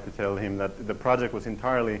have liked to tell him, that the project was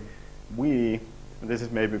entirely this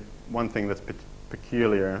is maybe one thing that's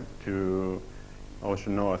peculiar to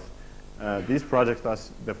Ocean North. These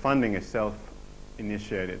projects, the funding is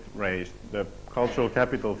self-initiated, raised. The Cultural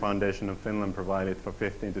Capital Foundation of Finland provided for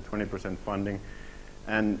 15 to 20% funding,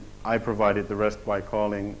 and I provided the rest by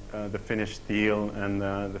calling the Finnish Steel and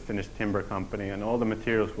the Finnish Timber Company, and all the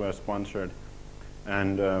materials were sponsored.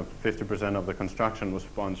 and 50% of the construction was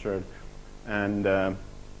sponsored. And I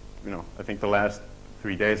think the last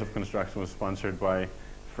 3 days of construction was sponsored by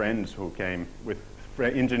friends who came with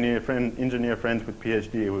engineer friends with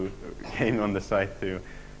PhD who came on the site to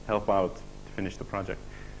help out to finish the project.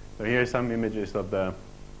 So here are some images of the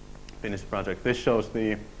finished project. This shows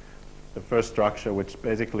the first structure, which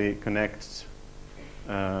basically connects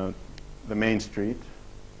the main street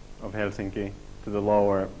of Helsinki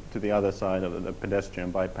to the other side of the pedestrian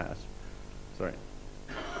bypass. Sorry.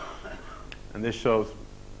 And this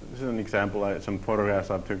is an example, some photographs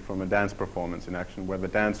I took from a dance performance in action, where the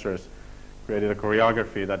dancers created a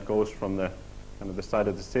choreography that goes from the side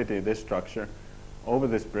of the city, this structure, over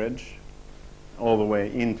this bridge, all the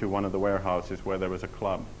way into one of the warehouses where there was a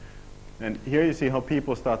club. And here you see how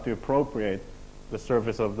people start to appropriate the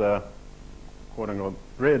surface of the quote-unquote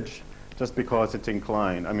bridge just because it's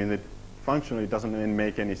inclined. I mean, it functionally doesn't even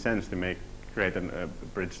make any sense to create a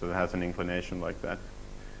bridge that has an inclination like that.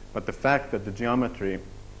 But the fact that the geometry,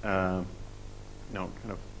 the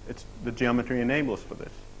geometry enables for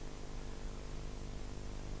this.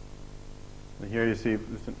 And here you see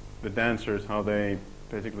the dancers, how they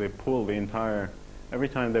basically pull the entire, every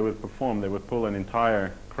time they would perform, they would pull an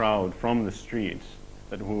entire crowd from the streets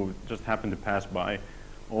who just happened to pass by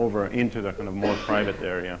over into the kind of more private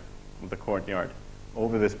area of the courtyard,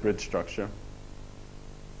 over this bridge structure.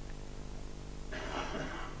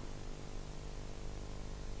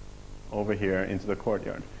 Over here into the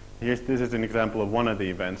courtyard. This is an example of one of the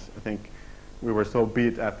events. I think we were so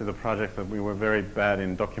beat after the project that we were very bad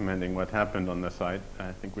in documenting what happened on the site.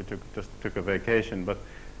 I think we just took a vacation, but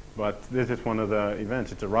this is one of the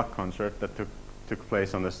events. It's a rock concert that took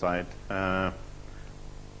place on the site. And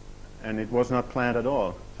it was not planned at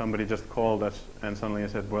all. Somebody just called us and suddenly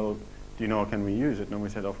said, well, do you know, can we use it? And we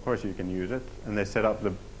said, of course you can use it. And they set up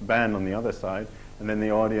the band on the other side, and then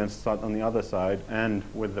the audience sat on the other side and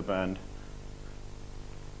with the band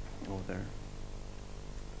over there.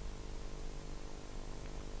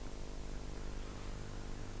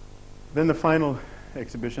 Then the final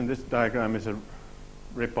exhibition, this diagram is a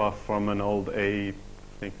rip-off from an old I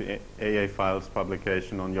think the AA Files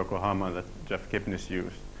publication on Yokohama that Jeff Kipnis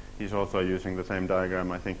used. He's also using the same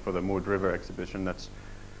diagram, I think, for the Mood River exhibition that's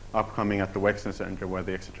upcoming at the Wexner Center, where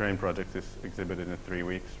the Extraterrain project is exhibited in 3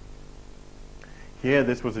 weeks. Here,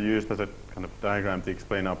 this was used as a kind of diagram to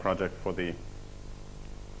explain our project for the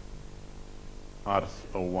Ars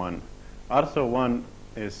 01. Ars 01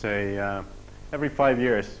 is every 5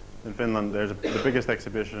 years in Finland, there's the biggest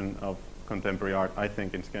exhibition of contemporary art, I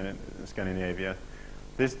think, in Scandinavia.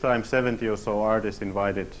 This time, 70 or so artists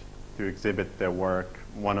invited to exhibit their work,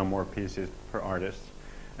 one or more pieces per artist.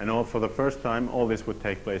 And for the first time, all this would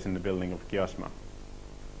take place in the building of Kiasma.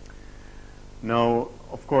 Now,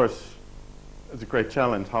 of course, it's a great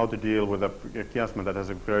challenge how to deal with a Kiasma that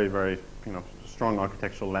has a very, very strong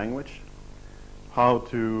architectural language, how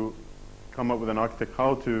to come up with an architect,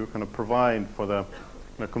 how to kind of provide for the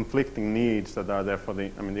conflicting needs that are there for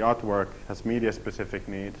the artwork has media-specific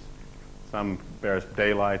needs. Some bears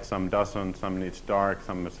daylight, some doesn't, some needs dark,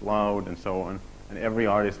 some is loud, and so on. And every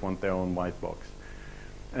artist wants their own white box.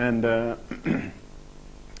 And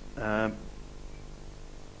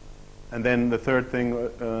and then the third thing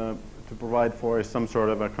to provide for is some sort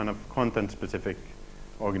of a kind of content-specific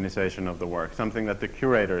organization of the work, something that the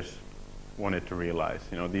curators wanted to realize.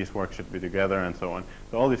 These works should be together, and so on.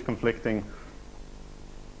 So all these conflicting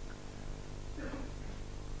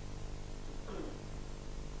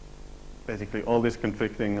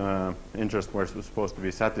interests were supposed to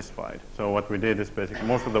be satisfied. So what we did is basically,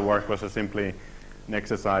 most of the work was simply an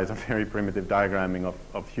exercise of very primitive diagramming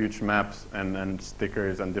of huge maps and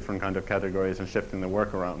stickers and different kind of categories and shifting the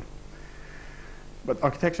work around. But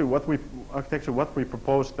architecture, what we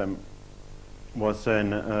proposed them was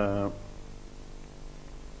an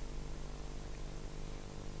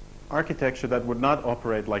architecture that would not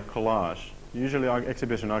operate like collage. Usually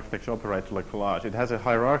exhibition architecture operates like collage. It has a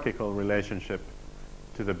hierarchical relationship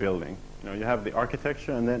to the building. You have the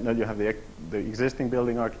architecture, and then you have the existing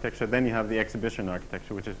building architecture, then you have the exhibition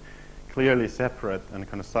architecture, which is clearly separate and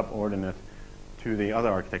kind of subordinate to the other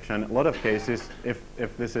architecture. And in a lot of cases,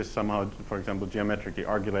 if this is somehow, for example, geometrically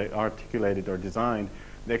articulated or designed,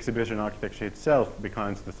 the exhibition architecture itself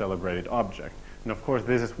becomes the celebrated object. And of course,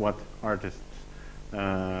 this is what artists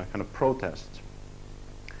kind of protest.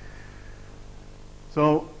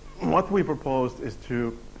 So what we proposed is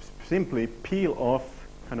to simply peel off,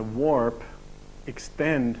 kind of warp,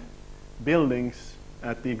 extend buildings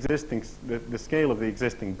at the scale of the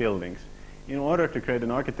existing buildings in order to create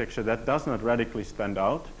an architecture that does not radically stand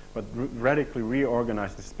out, but radically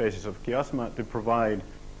reorganized the spaces of Kiasma to provide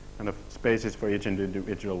kind of spaces for each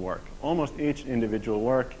individual work. Almost each individual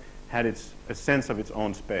work had a sense of its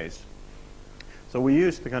own space. So we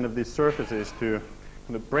used kind of these surfaces to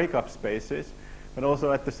kind of break up spaces, but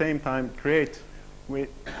also at the same time we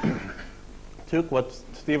took what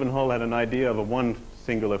Stephen Hull had an idea of a one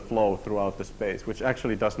singular flow throughout the space, which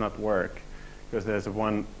actually does not work because there's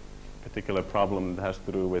one particular problem that has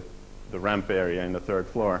to do with the ramp area in the third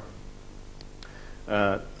floor.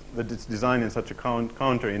 That it's designed in such a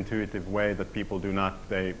counterintuitive way that people do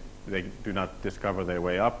not discover their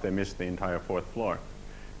way up. They miss the entire fourth floor.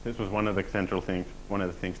 This was one of the central things, one of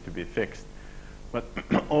the things to be fixed. But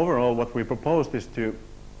overall, what we proposed is to,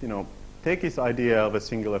 take this idea of a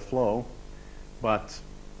singular flow, but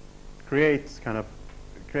create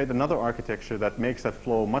another architecture that makes that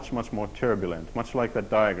flow much, much more turbulent, much like that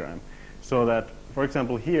diagram. So that, for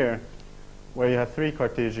example, here, where you have three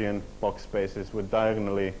Cartesian box spaces with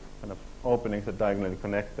diagonally kind of openings that diagonally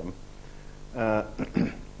connect them,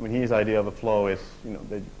 when his idea of a flow is,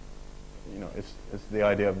 it's the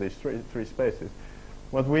idea of these three spaces.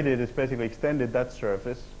 What we did is basically extended that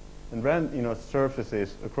surface and ran,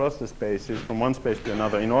 surfaces across the spaces from one space to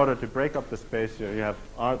another. In order to break up the space, you have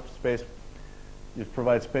art space. You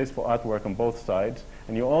provide space for artwork on both sides,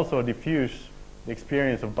 and you also diffuse the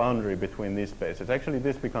experience of boundary between these spaces. Actually,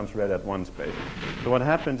 this becomes read at one space. So what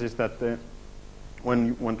happens is that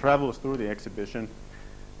when one travels through the exhibition,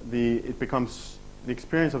 the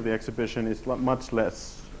experience of the exhibition is much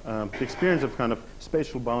less. The experience of kind of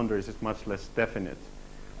spatial boundaries is much less definite.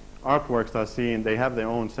 Artworks are seen; they have their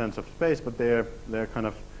own sense of space, but they're kind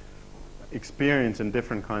of experienced in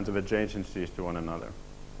different kinds of adjacencies to one another.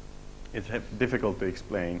 It's difficult to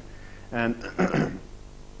explain, and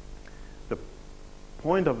the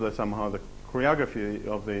point of the choreography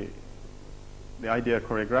of the idea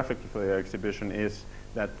choreographically for the exhibition is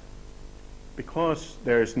that because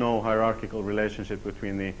there is no hierarchical relationship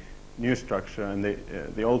between the new structure and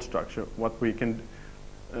the old structure, what we could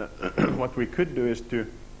do is to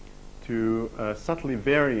subtly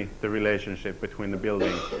vary the relationship between the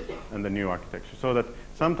building and the new architecture, so that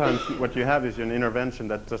sometimes what you have is an intervention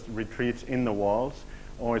that just retreats in the walls,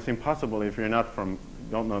 or it's impossible if you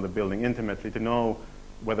don't know the building intimately to know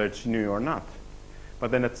whether it's new or not.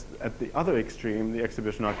 But then at the other extreme, the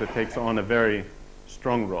exhibition architect takes on a very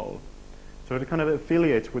strong role. So it kind of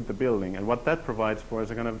affiliates with the building, and what that provides for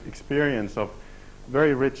is a kind of experience of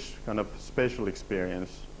very rich kind of spatial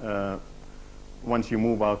experience once you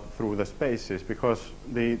move out through the spaces, because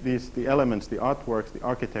the elements, the artworks, the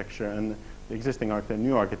architecture, and the existing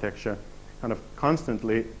new architecture kind of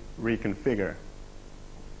constantly reconfigure.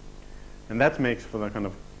 And that makes for the kind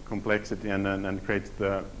of complexity and creates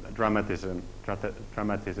the dramaticism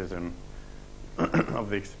of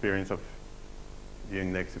the experience of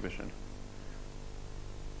viewing the exhibition.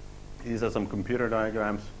 These are some computer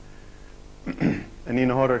diagrams. And in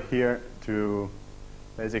order here to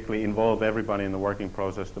basically involve everybody in the working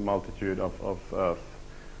process, the multitude of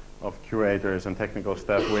curators and technical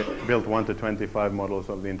staff, we built 1 to 25 models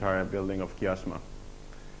of the entire building of Kiasma.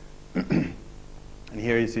 And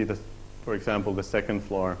here you see, for example, the second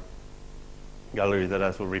floor gallery that I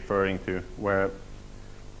was referring to, where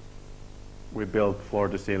we built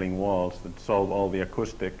floor-to-ceiling walls that solve all the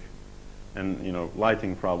acoustic and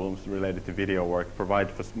lighting problems related to video work, provide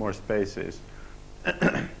for more spaces,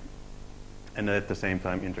 and at the same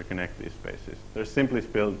time interconnect these spaces.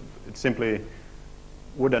 It's simply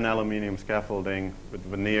wood and aluminium scaffolding with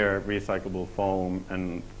veneer, recyclable foam,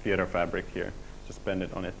 and theater fabric here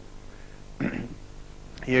suspended on it.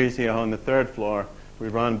 Here you see how on the third floor we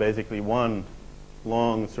run basically one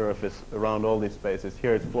long surface around all these spaces.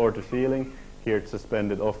 Here it's floor to ceiling, here it's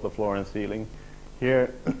suspended off the floor and ceiling.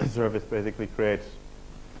 Here the surface basically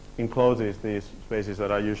encloses these spaces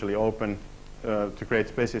that are usually open to create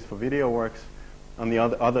spaces for video works. On the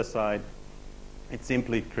other side, it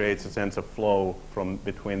simply creates a sense of flow from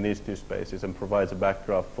between these two spaces and provides a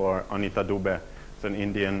backdrop for Anita Dubey, who's an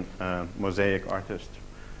Indian mosaic artist,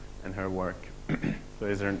 and her work. So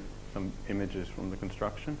these are some images from the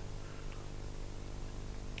construction.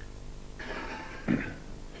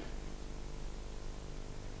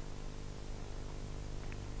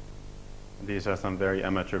 These are some very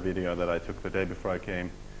amateur video that I took the day before I came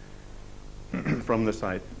from the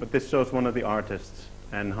site. But this shows one of the artists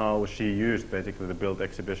and how she used basically the built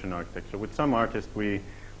exhibition architecture. With some artists, we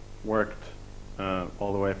worked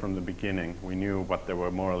all the way from the beginning. We knew what they were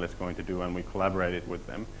more or less going to do, and we collaborated with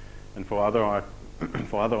them. And for other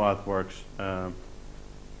artworks,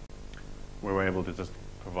 we were able to just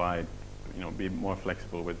provide, be more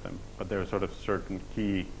flexible with them. But there are sort of certain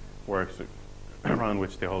key works around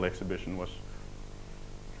which the whole exhibition was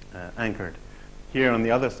anchored. Here on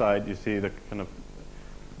the other side, you see the kind of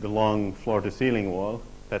the long floor-to-ceiling wall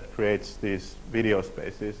that creates these video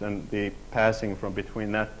spaces, and the passing from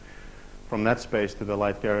that space to the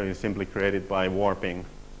light gallery is simply created by warping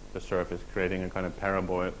the surface, creating a kind of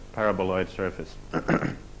paraboloid surface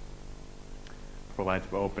for light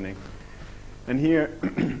opening. And here,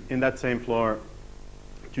 in that same floor,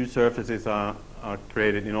 two surfaces are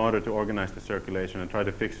created in order to organize the circulation and try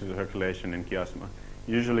to fix the circulation in chiasma.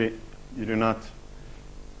 Usually, you do not.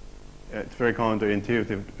 It's very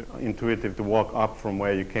counterintuitive to walk up from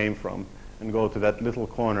where you came from and go to that little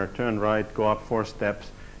corner, turn right, go up 4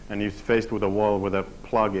 steps, and you're faced with a wall with a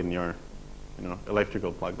plug in your,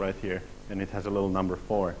 electrical plug right here, and it has a little number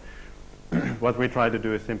 4. What we try to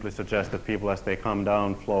do is simply suggest that people, as they come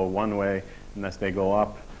down, flow one way, and as they go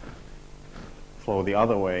up, flow the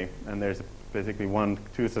other way. And there's basically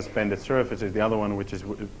two suspended surfaces, the other one which is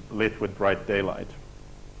lit with bright daylight.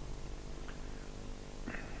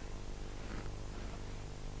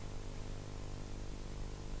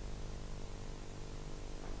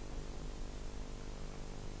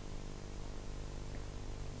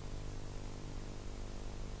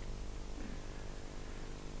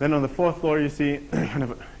 Then on the 4th floor, you see kind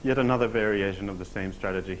of yet another variation of the same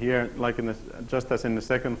strategy. Here, like just as in the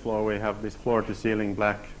 2nd floor, we have these floor-to-ceiling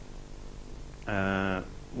black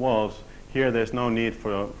walls. Here, there's no need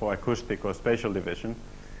for acoustic or spatial division,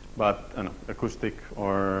 but acoustic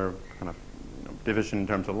or kind of division in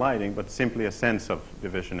terms of lighting, but simply a sense of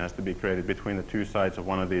division has to be created between the two sides of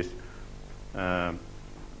one of these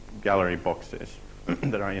gallery boxes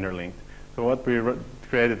that are interlinked. So what we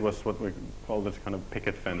created was what we call this kind of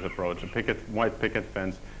picket fence approach, a white picket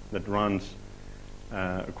fence that runs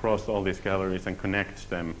across all these galleries and connects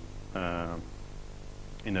them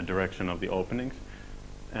in the direction of the openings.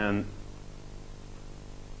 And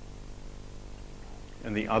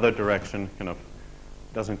the other direction kind of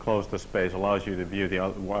doesn't close the space, allows you to view the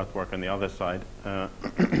artwork on the other side. A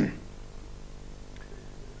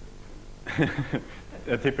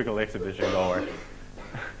typical exhibition goer.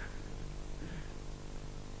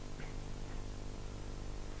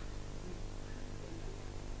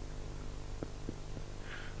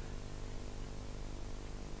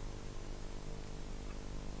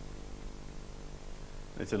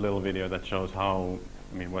 It's a little video that shows how,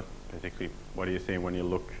 what do you see when you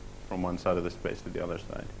look from one side of the space to the other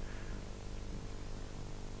side.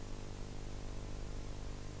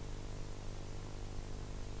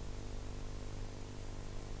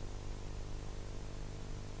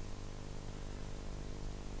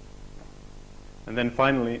 And then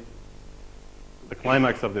finally, the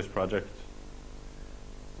climax of this project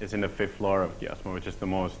is in the 5th floor of chiasma, which is the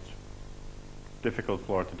most difficult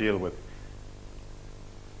floor to deal with.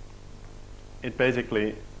 It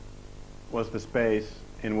basically was the space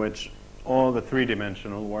in which all the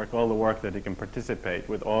 3-dimensional work, all the work that you can participate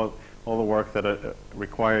with, all the work that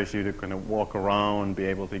requires you to kind of walk around, be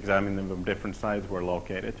able to examine them from different sides, were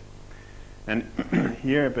located. And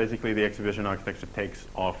here, basically, the exhibition architecture takes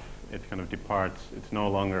off. It kind of departs. It's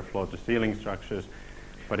no longer floor-to-ceiling structures,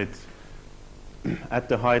 but it's at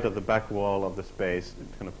the height of the back wall of the space.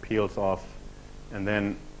 It kind of peels off, and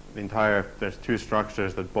then there's 2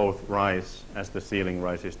 structures that both rise as the ceiling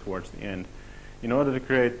rises towards the end. In order to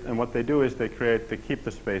create, and what they do is they keep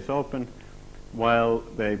the space open while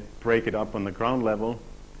they break it up on the ground level,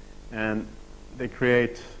 and they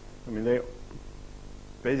create, they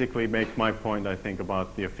basically make my point, I think,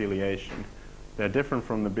 about the affiliation. They're different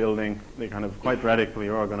from the building. They kind of quite radically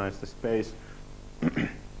organize the space,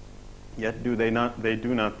 yet they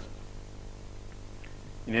do not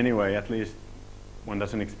in any way, at least one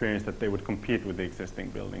doesn't experience that they would compete with the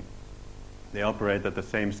existing building. They operate at the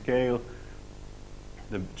same scale.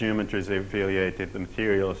 The geometry is affiliated, the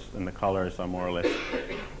materials and the colors are more or less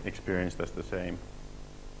experienced as the same.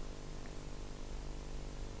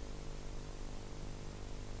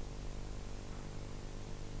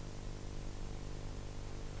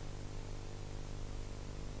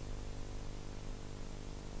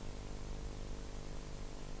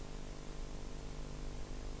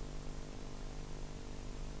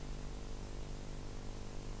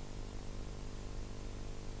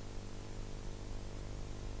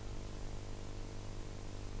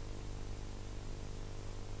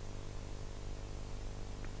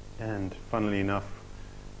 And funnily enough,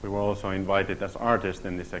 we were also invited as artists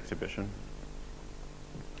in this exhibition.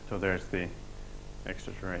 So there's the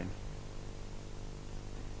extra terrain.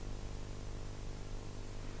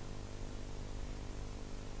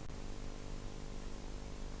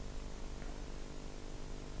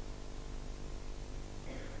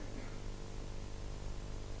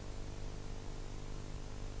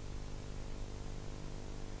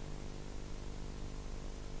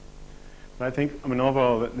 But I think, I mean,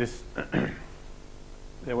 overall, this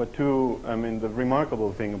there were two. I mean, the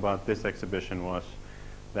remarkable thing about this exhibition was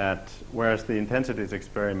that whereas the intensities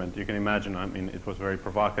experiment, you can imagine, I mean, it was very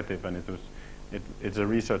provocative and it's a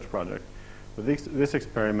research project. But this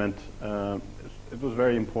experiment, it was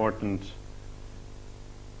very important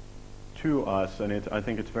to us, and I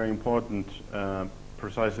think it's very important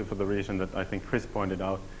precisely for the reason that I think Chris pointed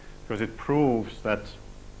out, because it proves that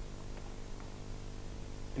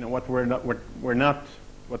what we're not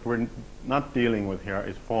dealing with here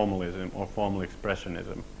is formalism or formal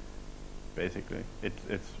expressionism. Basically,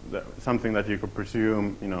 it's something that you could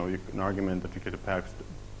presume, an argument that you could perhaps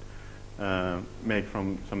make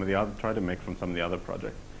from some of the other, try to make from some of the other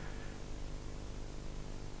projects.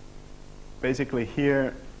 Basically,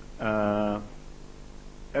 here,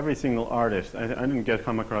 every single artist, I didn't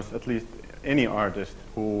come across at least any artist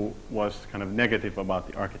who was kind of negative about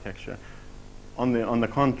the architecture. On the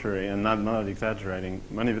contrary, and not exaggerating,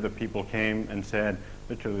 many of the people came and said,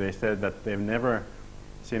 literally, they said that they've never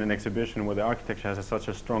seen an exhibition where the architecture has such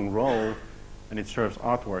a strong role and it serves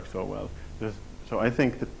artwork so well. So I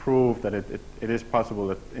think that proved that it is possible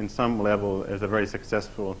that in some level there's a very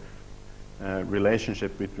successful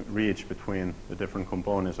relationship reached between the different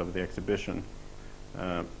components of the exhibition.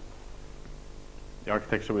 The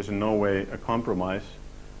architecture was in no way a compromise.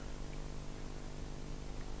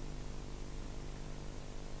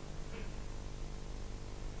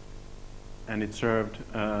 And it served,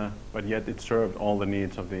 but yet it served all the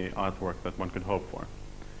needs of the artwork that one could hope for.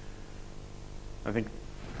 I think,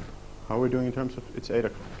 how are we doing in terms of, it's 8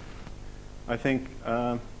 o'clock. I think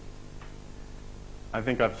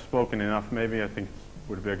I've spoken enough. Maybe I think it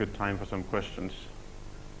would be a good time for some questions.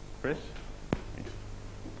 Chris? Thanks.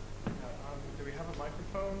 Do we have a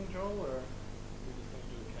microphone, Joel, or are we just going to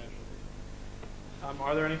do it casually?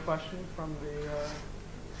 Are there any questions from the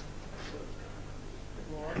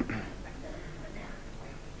floor?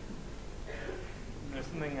 There's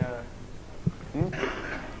something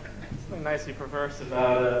nicely perverse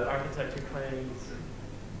about an architect who claims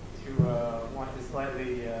to want to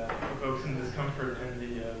slightly provoke some discomfort in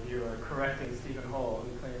the viewer, correcting Stephen Hall,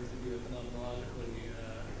 who claims to be a phenomenologically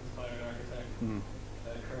inspired architect,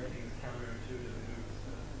 correcting his counterintuitive moves.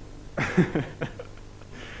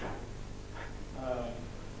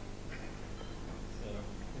 So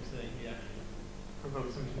you're saying he actually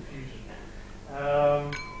provoked some confusion. Are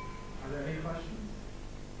there any questions?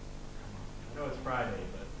 I know it's Friday,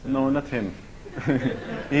 but... No, not him.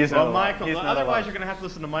 Michael, he's otherwise you're going to have to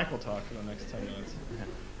listen to Michael talk for the next 10 minutes.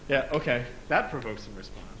 Yeah, okay. That provokes some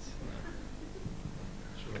response.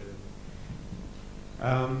 Sure.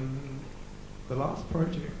 The last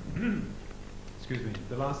project, excuse me,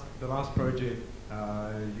 the last project,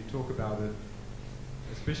 you talk about it,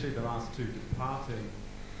 especially the last two, departing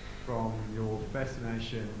from your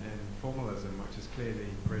fascination and formalism, which is clearly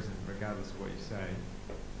present regardless of what you say.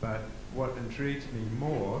 But what intrigues me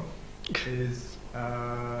more is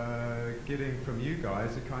getting from you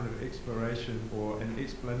guys a kind of exploration or an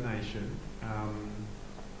explanation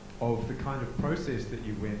of the kind of process that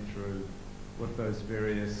you went through with those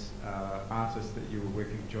various artists that you were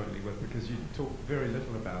working jointly with, because you talk very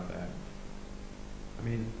little about that. I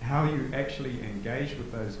mean, how you actually engaged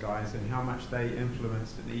with those guys and how much they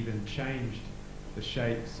influenced and even changed the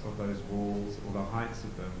shapes of those walls or the heights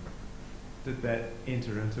of them. Did that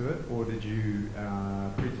enter into it, or did you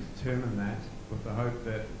predetermine that with the hope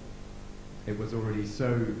that it was already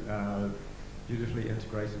so beautifully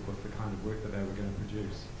integrated with the kind of work that they were going to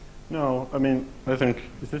produce? No, I mean, I think,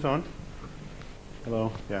 is this on?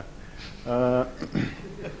 Hello, yeah. No,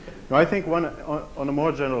 I think on a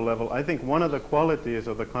more general level, I think one of the qualities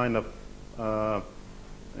of the kind of,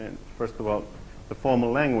 and first of all, the formal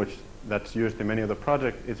language that's used in many of the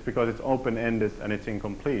projects, it's because it's open-ended and it's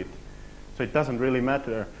incomplete. So it doesn't really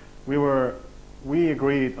matter. We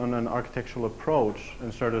agreed on an architectural approach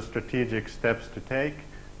and sort of strategic steps to take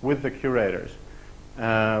with the curators.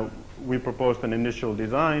 We proposed an initial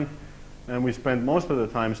design, and we spent most of the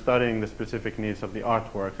time studying the specific needs of the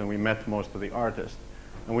artwork, and we met most of the artists.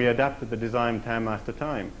 And we adapted the design time after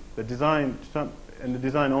time. The design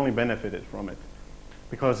only benefited from it,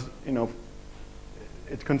 because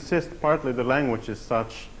it consists partly, the language is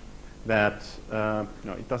such that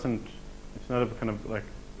it doesn't. It's not a kind of like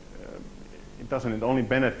it doesn't. It only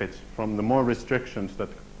benefits from the more restrictions that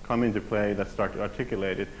come into play that start to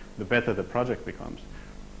articulate it, the better the project becomes.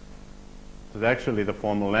 So actually, the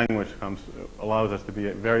formal language allows us to be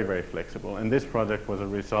very, very flexible. And this project was a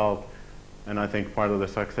result, and I think part of the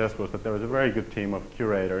success was that there was a very good team of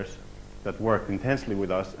curators that worked intensely with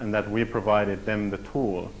us, and that we provided them the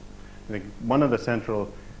tool. I think one of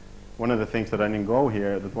one of the things that I didn't go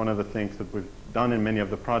here, that one of the things that we've done in many of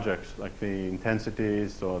the projects, like the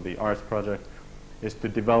intensities or the arts project, is to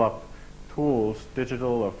develop tools,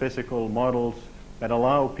 digital or physical models, that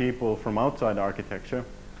allow people from outside architecture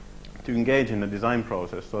to engage in the design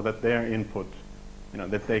process so that their input,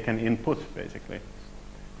 that they can input basically.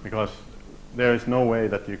 Because there is no way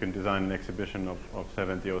that you can design an exhibition of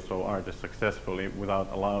 70 or so artists successfully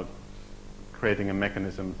without creating a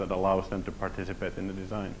mechanism that allows them to participate in the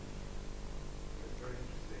design. It's very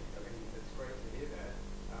interesting. I mean, it's great to hear that.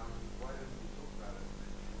 Why don't you talk about it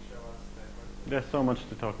and show us that? There's so much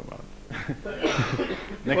to talk about.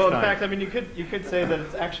 Well, in fact, I mean, you could say that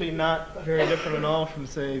it's actually not very different at all from,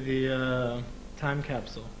 say, the time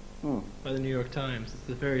capsule by the New York Times. It's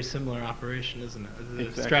a very similar operation, isn't it? The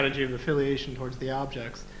Exactly. strategy of affiliation towards the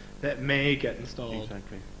objects that may get installed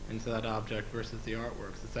Exactly. into that object versus the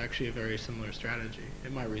artworks. It's actually a very similar strategy.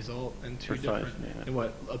 It might result in two Precisely, different, yeah. in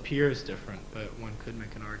what appears different, but one could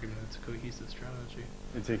make an argument it's a cohesive strategy.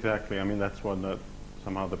 It's exactly. I mean, that's what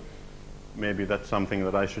maybe that's something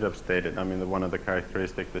that I should have stated. I mean, one of the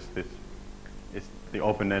characteristics is the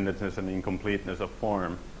open-endedness and incompleteness of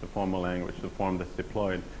form, the formal language, the form that's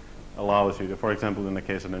deployed, allows you to, for example, in the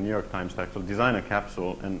case of the New York Times capsule, design a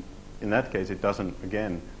capsule, and in that case, it doesn't,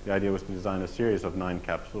 again, the idea was to design a series of 9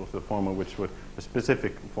 capsules, the form of which the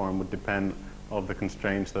specific form would depend on the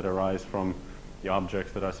constraints that arise from the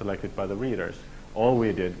objects that are selected by the readers. All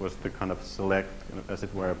we did was to kind of select, as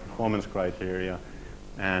it were, performance criteria,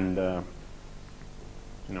 and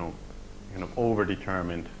kind of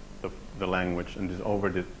over-determined the language and just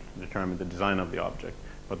over-determined the design of the object.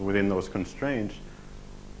 But within those constraints,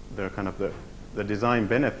 the design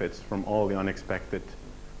benefits from all the unexpected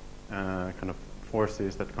kind of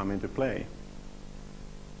forces that come into play.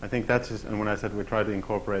 I think and when I said we try to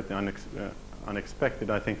incorporate the unexpected,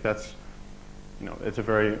 I think that's, it's a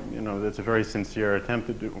very sincere attempt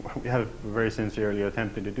to do. We have very sincerely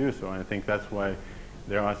attempted to do so, and I think that's why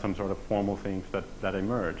there are some sort of formal things that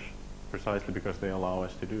emerge, precisely because they allow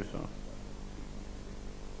us to do so.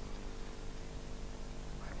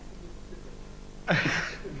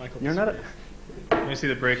 Michael, You're not. Let me see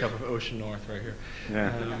the breakup of Ocean North right here.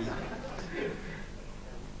 Yeah.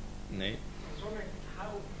 Nate? I was wondering,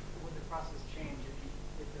 how would the process change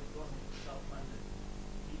if it wasn't self-funded?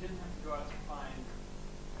 You didn't have to go out to find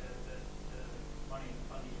the money and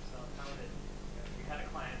funding yourself. How would it, if you had a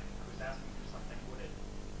client who was asking for something, would it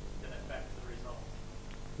then affect the result?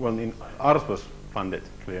 Well, ours was funded,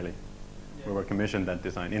 clearly. Yeah. We were commissioned that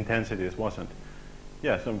design. Intensities wasn't.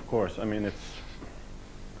 Yes, of course. I mean, it's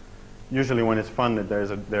usually when it's funded,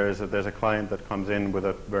 there's a client that comes in with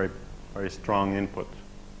a very, very strong input.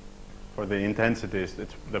 For the intensities,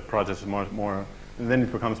 the process is more, then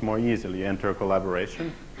it becomes more easily. You enter a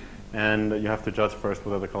collaboration, and you have to judge first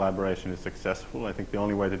whether the collaboration is successful. I think the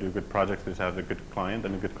only way to do good projects is have a good client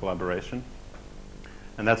and a good collaboration.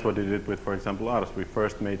 And that's what we did with, for example, artists. We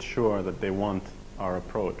first made sure that they want our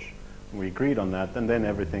approach. We agreed on that, and then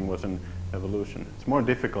everything was an evolution. It's more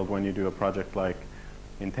difficult when you do a project like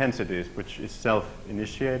Intensities, which is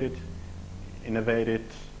self-initiated, innovated.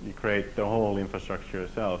 You create the whole infrastructure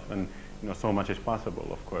yourself, and so much is possible,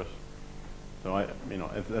 of course. So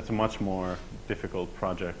that's a much more difficult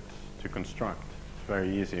project to construct. It's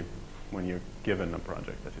very easy when you're given a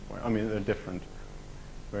project, as it were. I mean, they're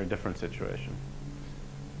very different situation.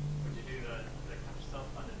 Would you do the kind of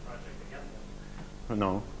self-funded project again?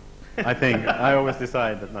 No. I think I always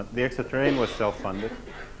decide that not. The Extra Terrain was self-funded.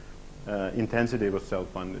 Intensity was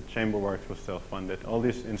self-funded. Chamberworks was self-funded. All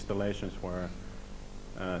these installations were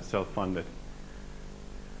self-funded.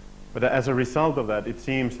 But as a result of that, it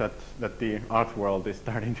seems that the art world is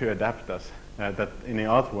starting to adapt us. That in the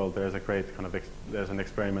art world there's a great kind of there's an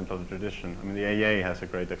experimental tradition. I mean, the AA has a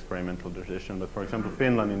great experimental tradition, but for example,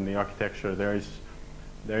 Finland in the architecture there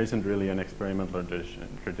isn't really an experimental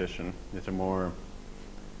tradition. It's a more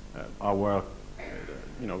our work.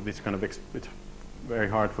 This kind of it's very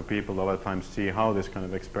hard for people a lot of times to see how this kind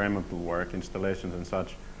of experimental work, installations and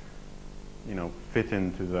such, fit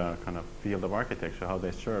into the kind of field of architecture, how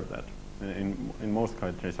they serve that. In most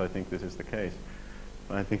countries, I think this is the case.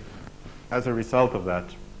 But I think as a result of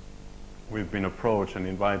that, we've been approached and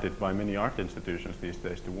invited by many art institutions these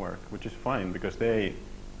days to work, which is fine because they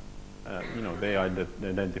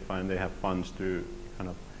identify and they have funds to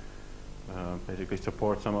kind of basically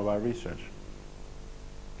support some of our research.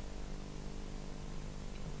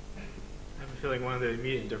 I have a feeling one of the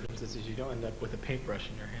immediate differences is you don't end up with a paintbrush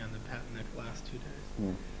in your hand and patent it the last 2 days.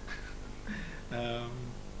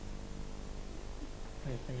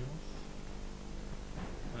 Anything else?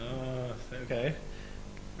 Okay.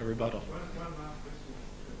 A rebuttal. One last question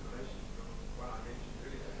in relation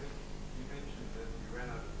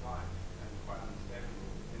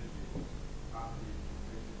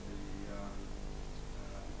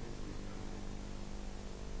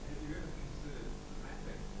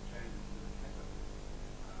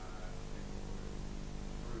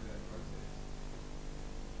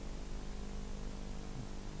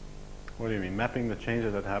What do you mean? Mapping the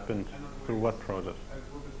changes that happened through what process?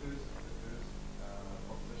 Well, the first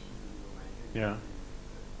proposition that you were making, Yeah.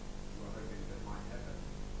 you were hoping that might happen,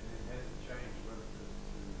 and then has it changed relative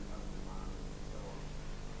to other demands and so on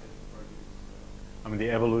as the project I mean,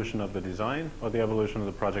 the evolution of the design or the evolution of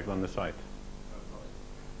the project on the site?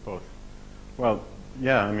 Both. Well,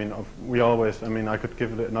 yeah, I mean, I could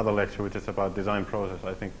give another lecture which is about design process.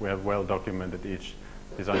 I think we have well documented each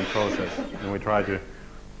design process, and we try to,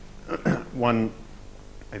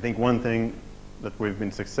 I think one thing that we've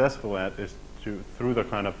been successful at is through the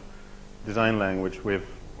kind of design language,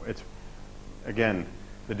 again,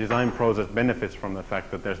 the design process benefits from the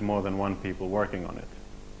fact that there's more than one people working on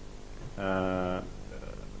it.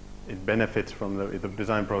 It benefits from the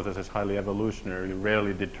design process is highly evolutionary,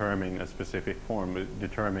 rarely determining a specific form,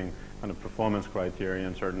 determining kind of performance criteria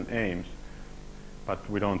and certain aims. But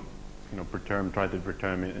we don't, try to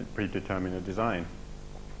predetermine a design.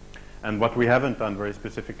 And what we haven't done very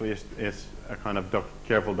specifically is a kind of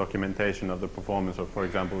careful documentation of the performance of, for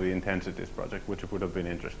example, the intensities project, which would have been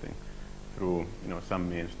interesting through, some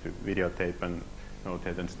means to videotape and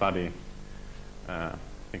notate and study. I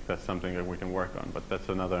think that's something that we can work on, but that's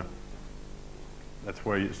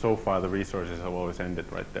where so far the resources have always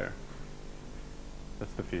ended right there.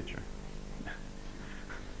 That's the future.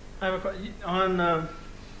 I have a question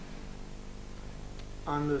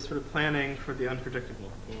on the sort of planning for the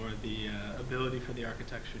unpredictable, or the ability for the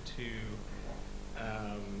architecture to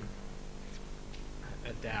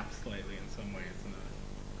adapt slightly in some ways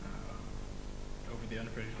over the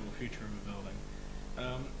unpredictable future of a building.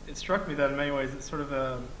 It struck me that in many ways it's sort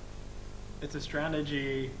of it's a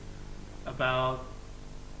strategy about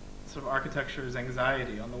sort of architecture's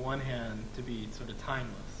anxiety, on the one hand, to be sort of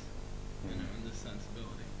timeless, in this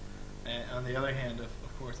sensibility, and on the other hand, of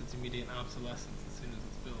course, its immediate obsolescence as soon as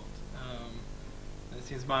it's built. And it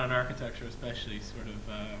seems modern architecture, especially, sort of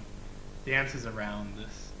dances around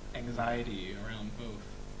this anxiety around both.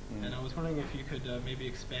 And I was wondering if you could maybe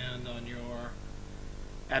expand on your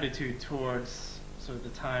attitude towards sort of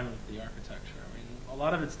the time of the architecture. I mean, a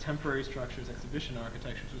lot of its temporary structures, exhibition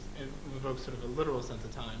architectures, evokes sort of a literal sense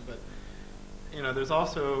of time, but there's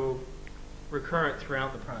also recurrent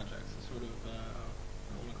throughout the project, so sort of I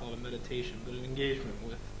don't want to call it a meditation, but an engagement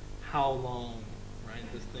with how long, right,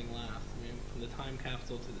 this thing lasts. I mean, from the time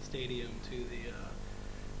capsule to the stadium to the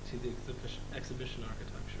exhibition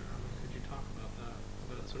architecture. I mean, could you talk about that,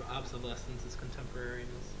 about sort of obsolescence as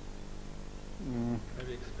contemporariness?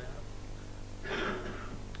 Maybe expand.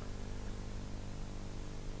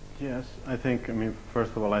 Yes, I think,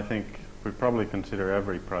 first of all, I think we probably consider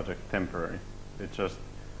every project temporary. It's just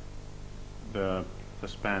the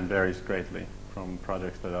span varies greatly from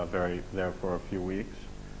projects that are there for a few weeks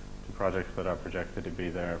to projects that are projected to be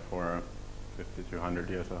there for 50 to 100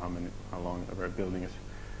 years, or how long a building is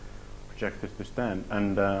projected to stand.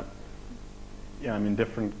 And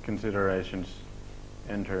different considerations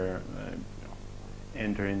enter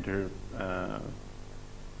into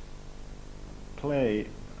play.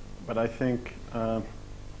 But I think,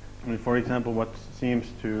 for example, what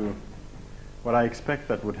I expect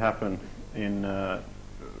that would happen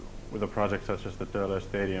with a project such as the Töölö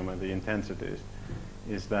Stadium and the intensities,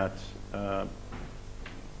 is that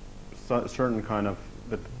certain kind of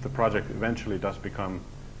the project eventually does become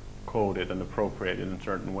coded and appropriated in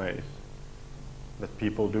certain ways. That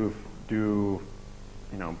people do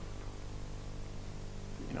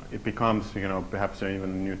it becomes perhaps even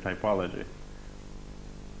a new typology.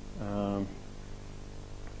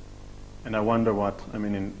 And I wonder I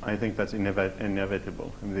think that's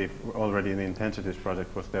inevitable. Already the intensities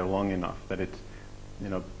project was there long enough that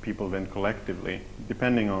people then collectively,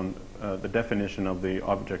 depending on the definition of the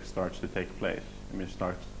object, starts to take place.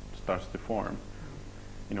 Starts to form.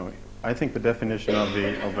 I think the definition of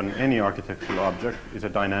any architectural object is a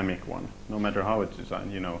dynamic one, no matter how it's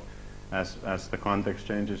designed. As the context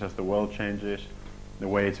changes, as the world changes, the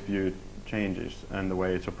way it's viewed changes, and the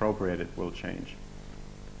way it's appropriated will change.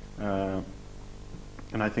 And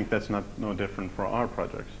I think that's no different for our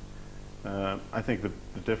projects. I think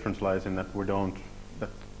the difference lies in that we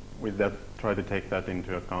try to take that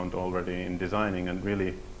into account already in designing, and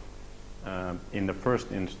really, in the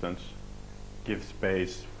first instance, give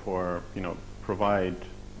space for provide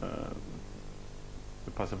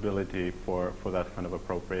the possibility for that kind of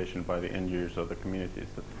appropriation by the end users of the communities,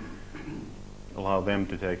 that allow them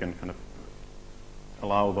to take and kind of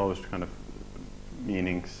allow those kind of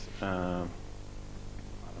meanings or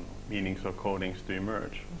codings to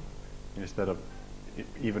emerge, instead of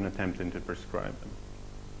even attempting to prescribe them.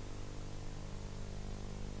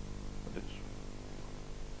 But it's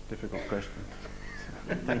a difficult question.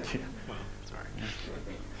 Thank you. Well, sorry.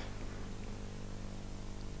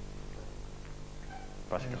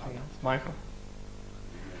 Pascal. Anything else? Michael?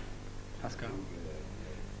 Pascal?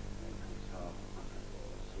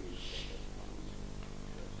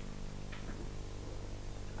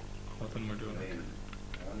 Both of them are doing okay. I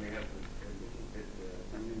only have a little bit,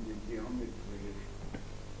 I mean, the geometry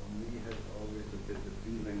for me has always a bit of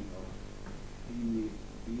feeling of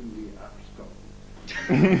beamy abstract.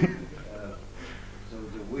 So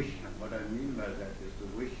the wish, what I mean by that is the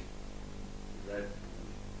wish that,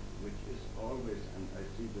 which is always, and I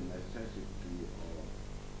see the necessity of,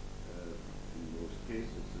 in most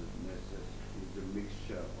cases, the necessity is a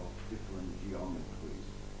mixture of different geometries.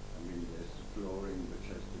 I mean, there's the flooring which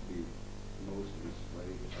has to be mostly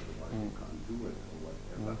straight, otherwise you can't do it, or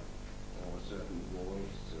whatever. Or certain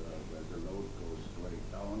walls where the load goes straight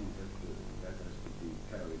down, that has to be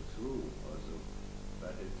carried through also.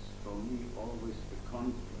 But it's, for me, always a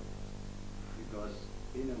conflict. Because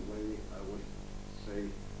in a way, I would say,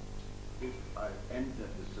 if I enter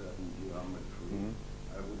a certain geometry,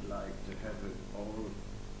 I would like to have it all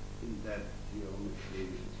in that geometry.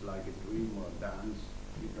 It's like a dream or dance.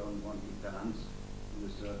 You don't want to dance in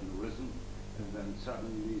a certain rhythm, and then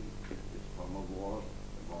suddenly it's from a waltz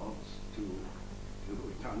to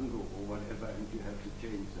a tango or whatever, and you have to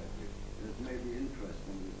change that. It may be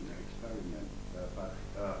interesting as an experiment, but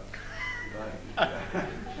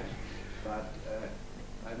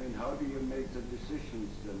I mean, how do you make the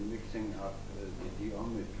decisions, the mixing up the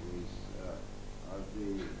geometries? Are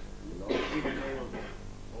they logical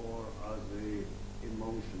or are they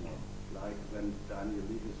emotional? Like when Daniel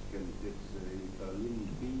Liebeskin did the Berlin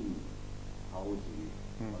beam housing,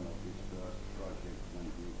 one of his first projects when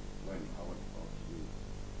he went out of the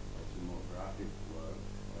more graphic work,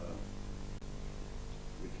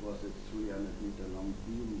 which was a 300-meter long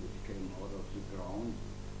beam which came out of the ground,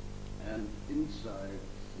 and inside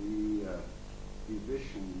the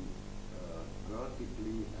division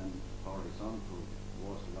vertically and horizontal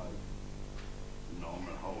was like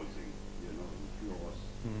normal housing, you know, floors,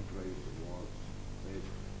 straight walls.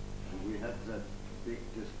 And we had that big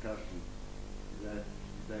discussion that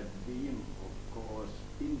that beam, of course,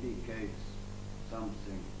 indicates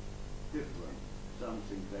something different,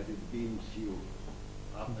 something that it beams you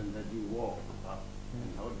up and that you walk up.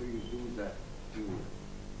 And how do you do that to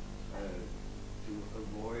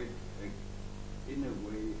avoid, in a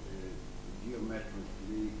way,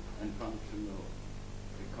 geometrically and functional,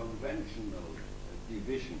 conventional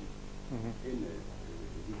division in it?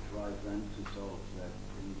 He tried then to solve that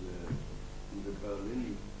in the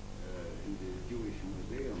Berlin, in the Jewish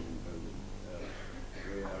Museum in Berlin,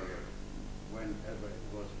 where whenever it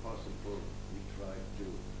was possible, we tried to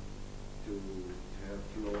have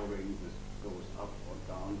flooring that goes up or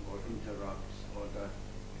down or interrupts or does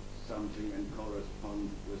something and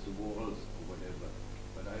corresponds with the walls or whatever.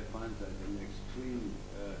 But I find that an extreme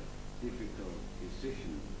difficult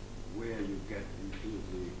decision where you get into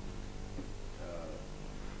the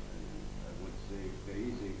I would say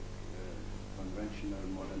basic conventional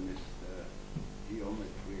modernist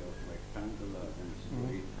geometry of rectangular and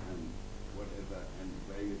straight and whatever, and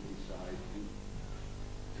where you decide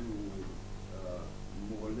to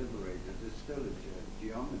more liberated. It's still a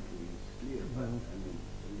geometry, it's clear, but I mean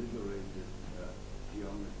a liberated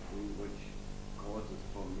geometry which causes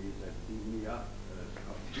for me that beat me up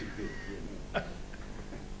conflict, you know.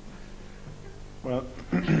 Well,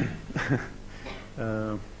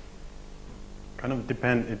 kind of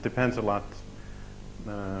it depends a lot. I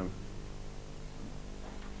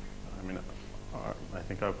mean, I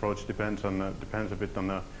think our approach depends a bit on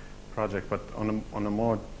the project, but on a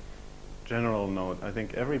more general note, I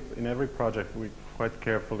think in every project we quite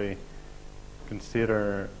carefully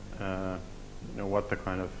consider, what the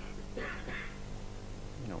kind of,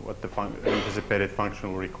 what the anticipated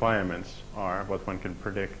functional requirements are, what one can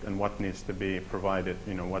predict, and what needs to be provided,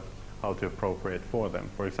 how to appropriate for them.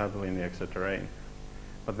 For example, in the exit terrain.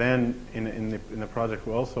 But then in the project,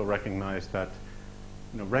 we also recognize that,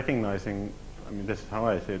 recognizing, I mean, this is how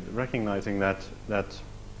I see it, recognizing that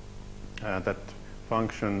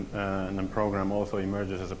function and then program also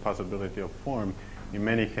emerges as a possibility of form. In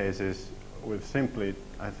many cases, we've simply,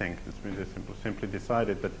 I think, it's really simple, simply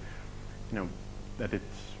decided that, that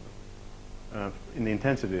it's, in the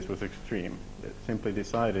intensities was extreme. It simply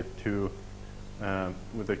decided to,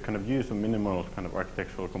 with the kind of use of minimal kind of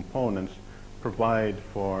architectural components, provide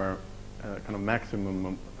for kind of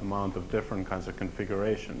maximum amount of different kinds of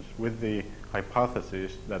configurations, with the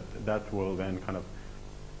hypothesis that that will then kind of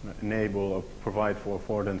enable or provide for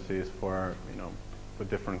affordances for, for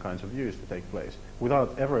different kinds of use to take place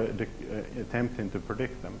without ever attempting to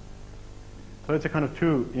predict them. So it's a kind of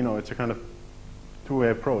two-way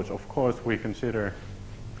approach. Of course, we consider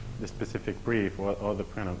the specific brief or the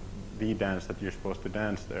kind of the dance that you're supposed to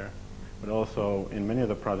dance there, but also in many of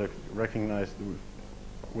the projects recognize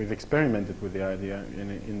we've experimented with the idea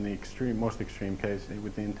in the most extreme case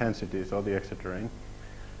with the intensities or the exit-terrain,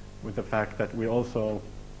 with the fact that we also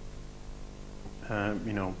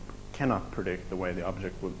cannot predict the way the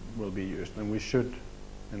object will be used, and we should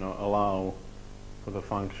allow for the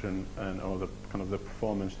function or the kind of the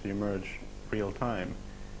performance to emerge real time.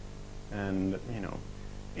 And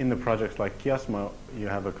in the projects like Kiasma, you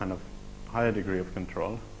have a kind of higher degree of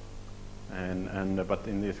control, but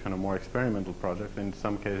in these kind of more experimental projects, in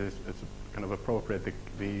some cases it's kind of appropriate.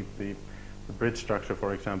 The bridge structure,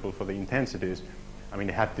 for example, for the intensities, I mean,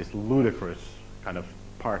 it had this ludicrous kind of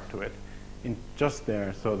part to it, just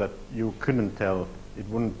there so that you couldn't tell.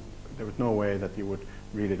 There was no way that you would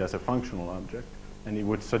read it as a functional object, and it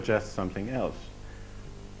would suggest something else.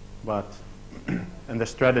 But and the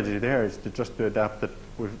strategy there is to adapt it.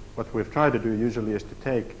 What we've tried to do usually is to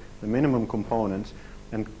take the minimum components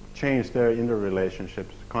and change their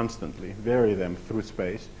interrelationships constantly, vary them through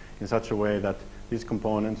space in such a way that these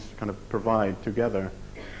components kind of provide together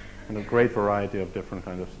a great variety of different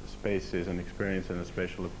kinds of spaces and experiences and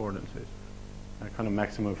spatial affordances. A kind of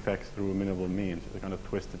maximum effects through minimal means, a kind of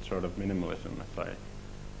twisted sort of minimalism as I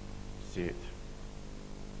see it.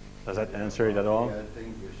 Does that answer it at all? Yeah, I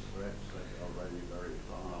think you stretched that already very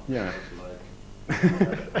far. Yeah. Like you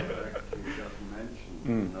just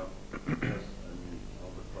mentioned, because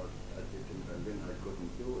all the projects I did in Berlin, I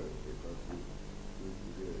couldn't do it because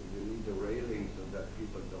you need a railing so that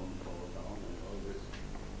people don't fall down and all this.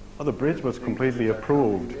 Oh, the bridge was completely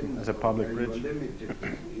approved as a public bridge.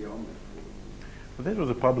 But this was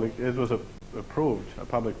approved, a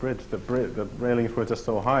public bridge. The railings were just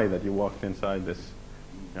so high that you walked inside this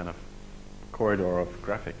kind of corridor of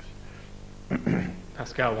graphics.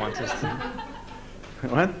 Pascal wants us to.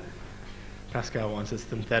 What? Pascal wants a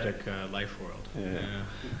synthetic life world. Yeah.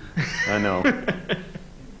 I know.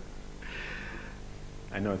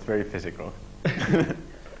 I know, it's very physical.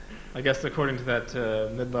 I guess according to that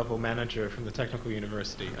mid-level manager from the technical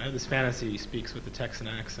university, I have this fantasy he speaks with a Texan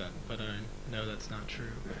accent, but I know that's not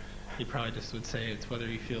true. He probably just would say it's whether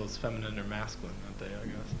he feels feminine or masculine that day, I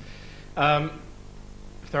guess.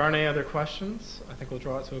 If there aren't any other questions, I think we'll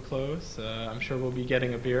draw it to a close. I'm sure we'll be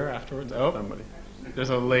getting a beer afterwards. Oh, Somebody. there's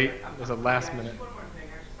a last minute. Just one more thing.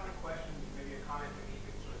 I just have a question, maybe a comment that you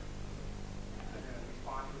could sort of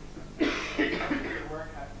respond to. Your work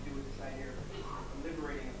has to do with this idea of a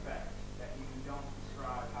liberating effect, that you don't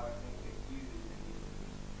describe how a thing gets used, and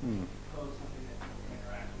you propose something that people can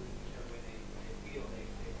interact with in whichever way they feel they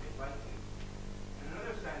like to. In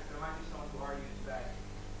another sense, there might be someone who argues that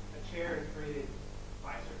a chair is created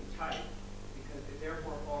by a certain type because it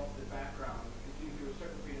therefore falls to the background. It gives you a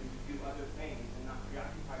certain freedom to do other things and not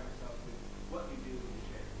preoccupy yourself with what you do with the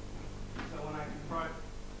chair. So when I confront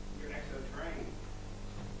your exo-terrain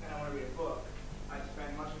and I want to read a book, I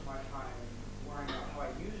spend much of my time worrying about how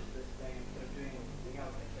I use this thing instead of doing anything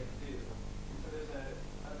else I care to do. So there's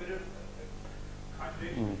a bit of a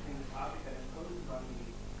contradiction between this object that imposes on me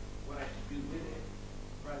what I should do with it,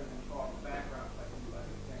 rather than fall in the background so I can do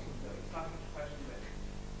other things. So it's not so much a question that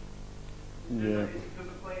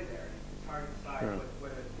there's a play there, and it's hard to decide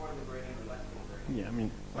whether it's more liberating or less liberating. Yeah, I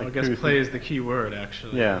mean, Well, I guess play is the key word,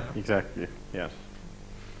 actually. Yeah, exactly. Yes.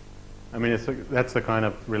 I mean, that's the kind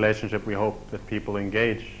of relationship we hope that people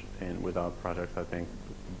engage in with our projects. I think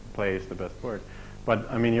play is the best word.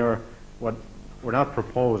 But I mean, what we're not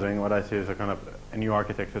proposing. What I see is a kind of a new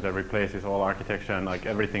architecture that replaces all architecture and like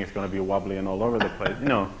everything is going to be wobbly and all over the place.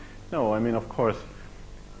 No. I mean, of course,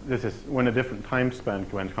 this is when a different time span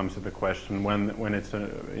comes to the question. When it's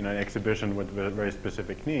an exhibition with very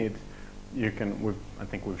specific needs, you can. I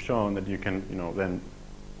think we've shown that you can. Then.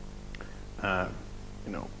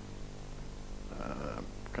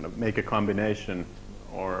 Kind of make a combination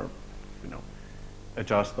or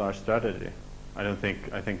adjust our strategy. I think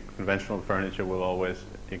conventional furniture will always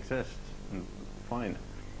exist and fine.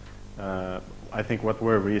 I think what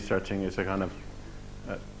we're researching is a kind of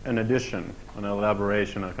an addition, an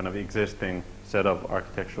elaboration, a kind of existing set of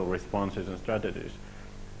architectural responses and strategies.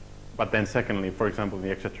 But then secondly, for example, in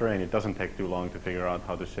the extra-terrain, it doesn't take too long to figure out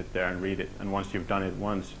how to sit there and read it. And once you've done it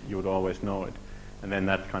once, you would always know it. And then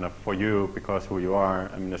that kind of, for you, because who you are,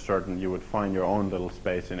 I mean, you would find your own little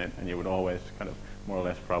space in it, and you would always kind of more or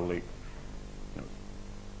less probably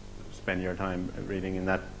spend your time reading in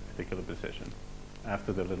that particular position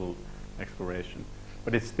after the little exploration.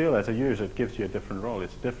 But it's still, as a user, it gives you a different role.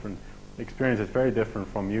 It's different. The experience is very different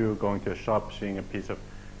from you going to a shop, seeing a piece of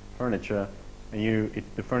furniture, and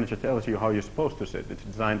the furniture tells you how you're supposed to sit. It's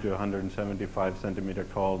designed to a 175 centimeter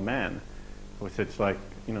tall man who sits like,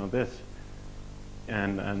 this.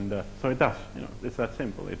 And so it does, it's that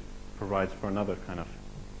simple. It provides for another kind of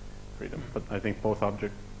freedom. But I think both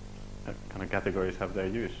object kind of categories have their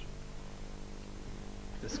use.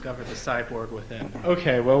 Discover the cyborg within.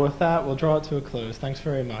 Okay, well with that, we'll draw it to a close. Thanks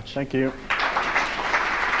very much. Thank you.